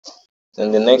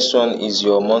 Then the next one is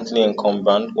your monthly income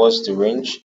band. What's the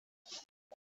range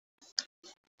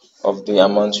of the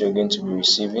amount you're going to be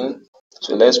receiving?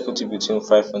 So let's put it between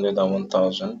 500 and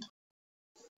 1000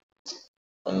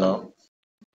 for now.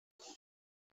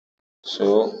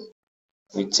 So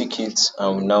we tick it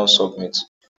and we now submit.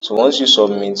 So once you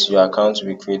submit, your account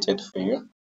will be created for you.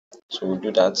 So we'll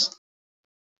do that. So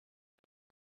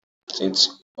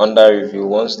it's under review.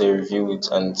 Once they review it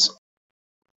and it's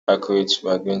accurate,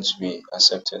 we are going to be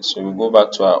accepted. So we go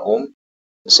back to our home.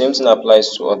 The same thing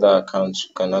applies to other accounts.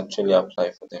 You can actually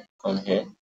apply for them. Come here,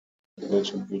 you go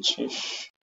to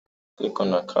British, click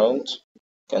on account.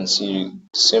 You can see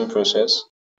the same process.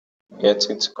 Get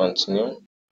it, continue.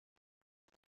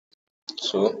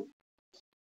 So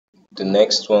the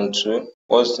next one too.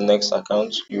 What's the next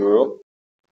account? Euro.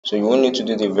 So you will need to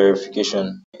do the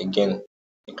verification again.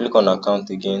 You click on account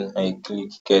again and you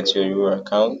click get your Euro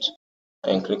account.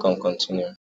 and click on continue.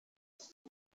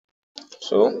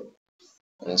 So,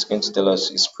 and it's going to tell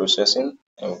us it's processing,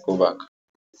 and we'll go back.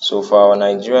 So for our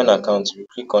Nigerian account, we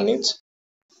click on it,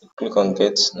 click on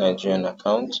get Nigerian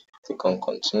account, click on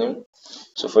continue.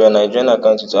 So for your Nigerian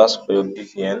account, it will ask for your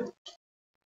BVN.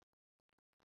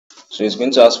 So it's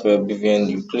going to ask for your BVN,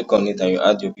 you click on it and you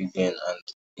add your BVN, and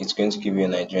it's going to give you a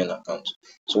Nigerian account.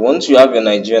 So once you have your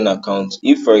Nigerian account,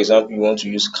 if for example you want to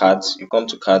use cards, you come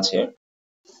to cards here,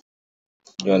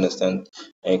 you understand,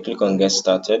 and you click on get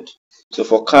started. So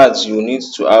for cards, you need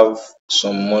to have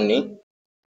some money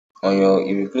on your,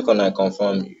 if you click on I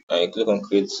confirm and you click on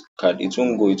create card, it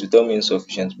won't go, it will tell me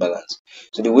insufficient balance.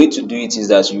 So the way to do it is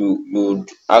that you would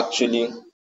actually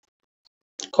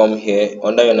come here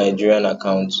under your Nigerian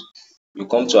account, you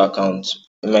come to account.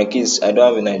 In my case, I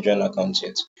don't have a Nigerian account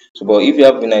yet. So but if you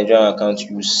have a Nigerian account,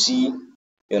 you see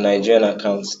your Nigerian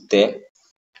account there,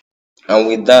 and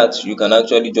with that you can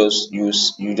actually just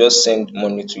use, you just send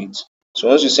money to it. So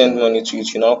once you send money to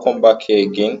it, you now come back here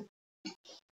again.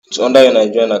 It's under your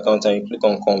Nigerian account and you click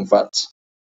on convert.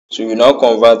 So you now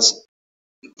convert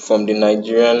from the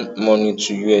Nigerian money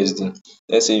to USD.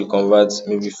 Let's say you convert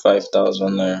maybe 5,000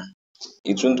 naira.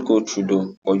 It won't go through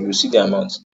though, but you see the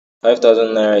amount. 5,000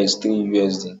 naira is 3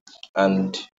 USD,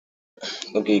 and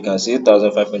okay, you can see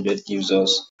 8,500 gives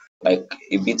us like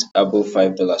a bit above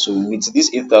 $5. So with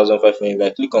this 8,500, if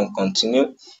I click on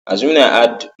continue, assuming I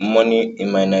add money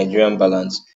in my Nigerian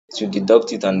balance, it will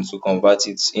deduct it and it will convert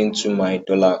it into my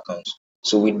dollar account.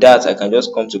 So with that, I can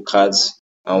just come to cards,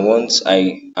 and once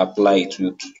I apply, it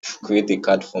will create a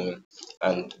card for me,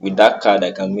 and with that card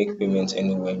I can make payments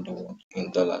anywhere in the world in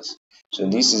dollars. So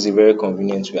this is a very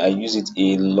convenient way. I use it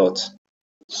a lot.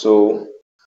 So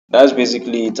that's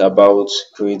basically it about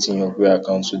creating your Gray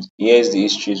account. So here is the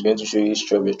history. It's going to show you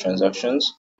history of your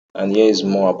transactions, and here is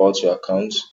more about your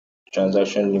account,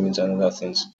 transaction limits, and other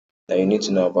things that you need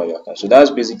to know about your account. So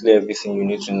that's basically everything you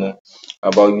need to know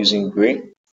about using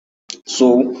Gray.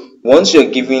 So once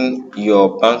you're giving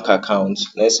your bank account,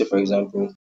 let's say for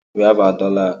example we have our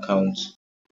dollar account.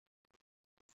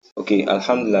 Okay,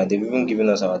 Alhamdulillah, they've even given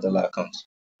us our dollar account.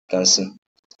 You can see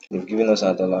they've given us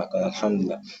our dollar account.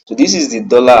 Alhamdulillah. So this is the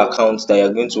dollar account that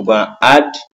you're going to go and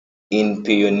add in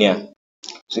Payoneer.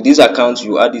 So this account,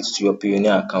 you add it to your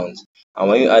Payoneer account, and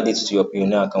when you add it to your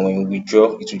Payoneer account, when you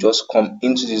withdraw, it will just come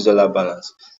into this dollar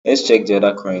balance. Let's check the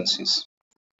other currencies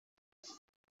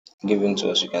given to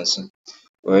us. You can see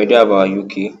we already have our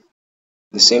UK.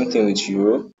 The same thing with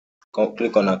Euro.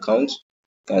 Click on account.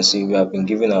 You can see we have been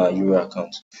given our Euro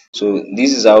account. So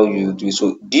this is how you do it.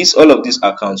 So all of these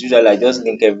accounts, usually I just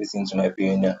link everything to my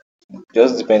Payoneer.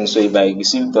 Just depends. So if I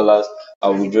receive dollars,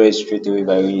 I'll withdraw it straight away. If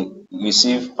I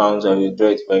receive pounds, I'll withdraw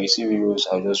it. If I receive euros,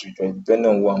 I'll just withdraw it,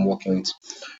 depending on who I'm working with.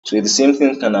 So the same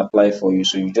thing can apply for you.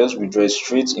 So you just withdraw it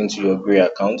straight into your Gray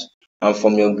account, and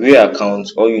from your Gray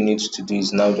account, all you need to do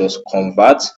is now just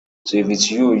convert. So if it's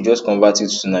you just convert it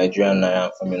to Nigerian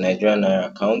naira. From your Nigerian naira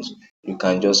account, you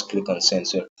can just click on send.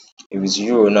 So if it's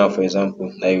euro now, for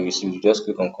example, that you receive, you just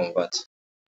click on convert.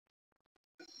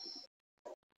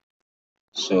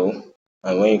 So,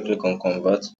 and when you click on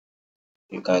convert,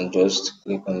 you can just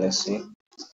click on, let's say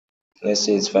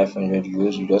it's 500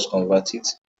 euros, you just convert it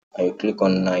and you click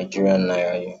on Nigerian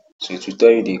naira here. So it will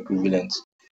tell you the equivalent.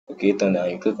 Okay,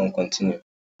 and you click on continue,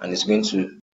 and it's going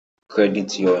to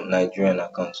credit your Nigerian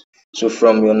account. So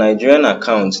from your Nigerian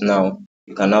account now,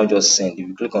 you can now just send. If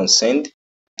you click on send,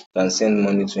 you can send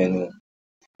money to anyone.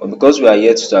 But because we are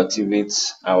yet to activate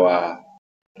our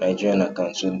Nigerian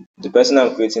account, so the person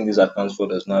I'm creating this account for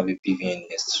does not have a BVN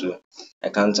yet, so I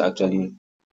can't actually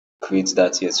create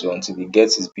that yet. So until he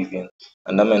gets his BVN,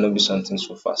 and that might not be something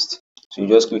so fast. So you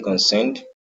just click on send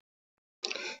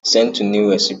to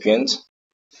new recipient.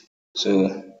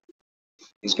 So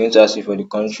it's going to ask you for the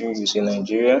country. You say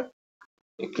Nigeria,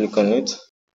 you click on it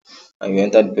and you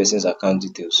enter the person's account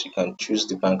details. You can choose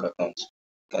the bank account,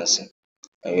 you can see,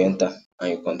 and you enter and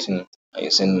you continue and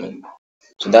you send money.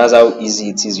 So that's how easy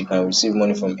it is. You can receive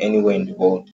money from anywhere in the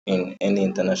world in any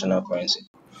international currency.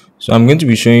 So I'm going to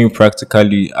be showing you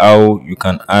practically how you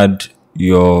can add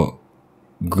your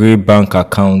Gray bank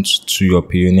account to your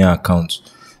Payoneer account.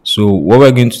 So what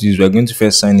we're going to do is we're going to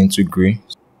first sign into Gray.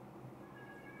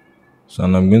 So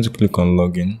I'm going to click on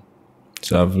login.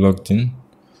 So I've logged in.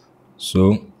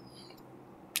 So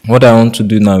what I want to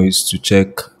do now is to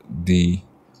check the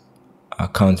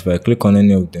account. If I click on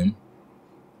any of them,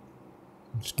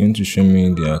 it's going to show me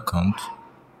the account.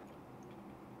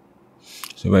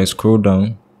 So if I scroll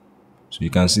down, so you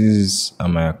can see these are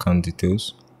my account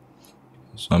details.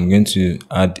 So I'm going to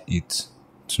add it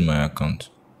to my account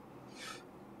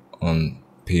on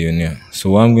Payoneer.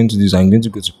 So what I'm going to do is I'm going to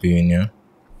go to Payoneer.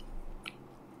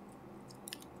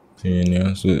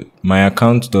 Payoneer. So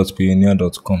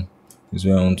myaccount.payoneer.com is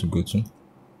where I want to go to.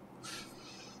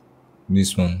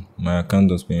 This one,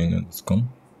 myaccount.payoneer.com.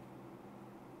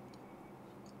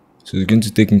 So it's going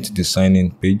to take me to the sign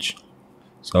in page.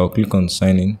 So I'll click on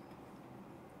sign in.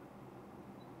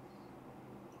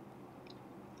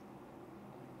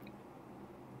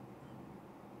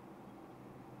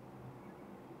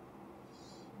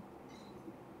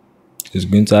 It's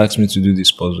going to ask me to do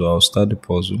this puzzle. I'll start the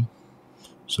puzzle.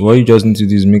 So what you just need to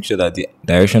do is make sure that the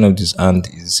direction of this hand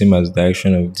is the same as the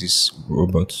direction of this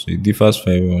robot. So it differs for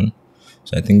everyone.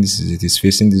 So I think this is it is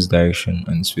facing this direction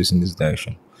and it's facing this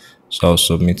direction. So I'll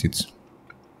submit it.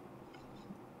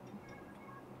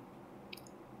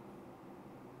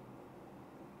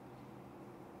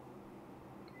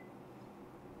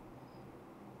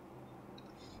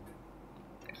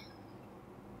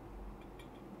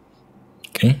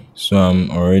 Okay, so I'm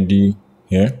already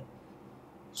here.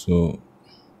 So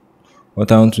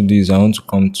what I want to do is I want to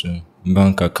come to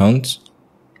bank account.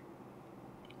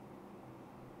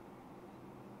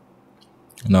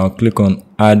 And I'll click on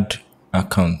add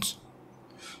account.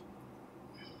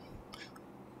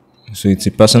 So it's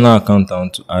a personal account I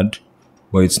want to add,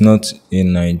 but it's not a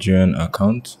Nigerian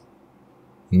account.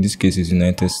 In this case, it's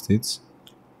United States.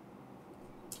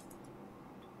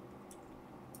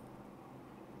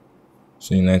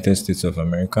 So United States of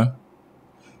America.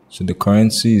 So the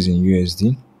currency is in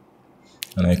USD.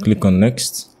 And I click on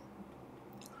next.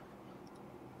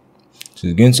 So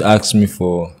it's going to ask me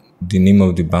for the name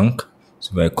of the bank.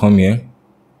 So if I come here,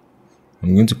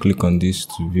 I'm going to click on this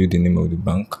to view the name of the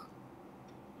bank.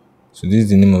 So this is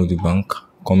the name of the bank,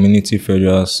 Community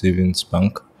Federal Savings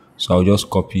Bank. So I'll just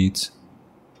copy it.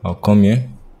 I'll come here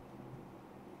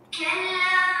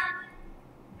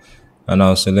and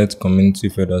I'll select Community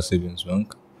Federal Savings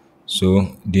Bank.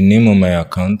 So the name of my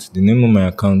account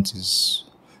is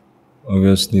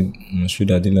obviously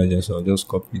Mashud. So I'll just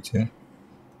copy it here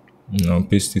and I'll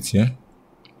paste it here.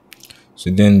 So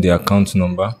then the account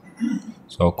number.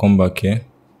 So I'll come back here.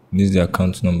 This is the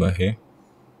account number here.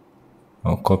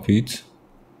 I'll copy it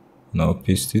and I'll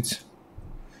paste it.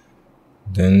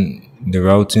 Then the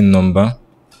routing number.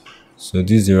 So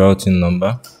this is the routing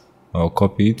number. I'll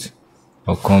copy it.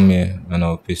 I'll come here and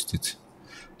I'll paste it.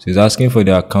 So it's asking for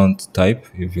the account type.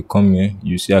 If you come here,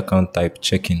 you see account type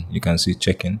checking. You can see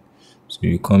checking. So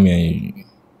you come here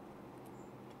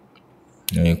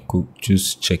and you could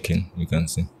choose checking. You can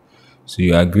see. So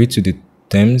you agree to the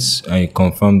terms and you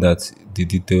confirm that the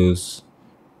details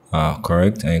are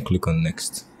correct and you click on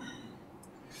next.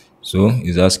 So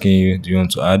it's asking you, do you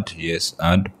want to add? Yes,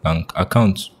 add bank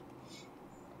account.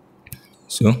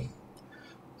 So you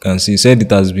can see it said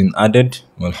it has been added.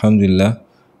 Alhamdulillah.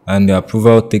 And the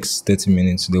approval takes 30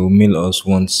 minutes. They will mail us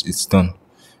once it's done.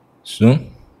 So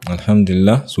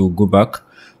Alhamdulillah. So we'll go back.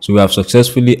 So we have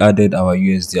successfully added our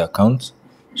USD account.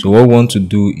 So what we want to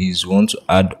do is we want to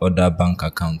add other bank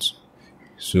accounts.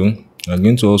 So we're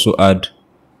going to also add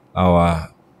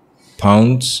our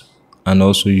pounds and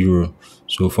also euro.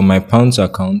 So for my pounds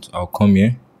account, I'll come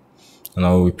here and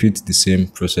I'll repeat the same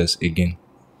process again.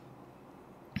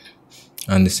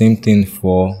 And the same thing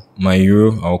for my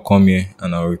euro, I'll come here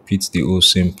and I'll repeat the whole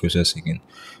same process again.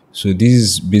 So this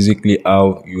is basically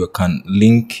how you can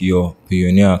link your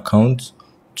Payoneer account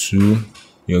to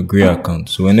your Gray account.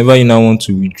 So whenever you now want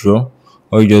to withdraw,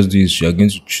 all you just do is you're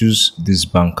going to choose this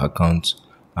bank account,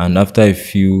 and after a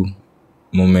few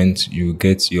moments you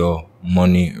get your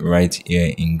money right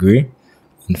here in Gray,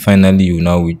 and finally you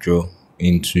now withdraw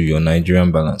into your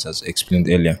Nigerian balance as explained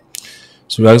earlier.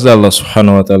 So we ask that Allah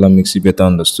subhanahu wa ta'ala makes it better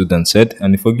understood and said,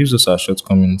 and He forgives us our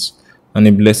shortcomings and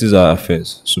He blesses our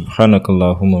affairs.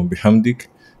 Subhanakallahumma bihamdik,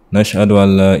 nashhadu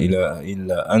an la ilaha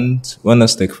illa ant, wa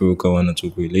nastaghfiruka wa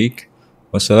natubu ilayk.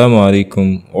 Wassalamu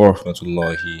alaikum wa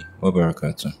rahmatullahi wa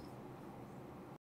barakatuh.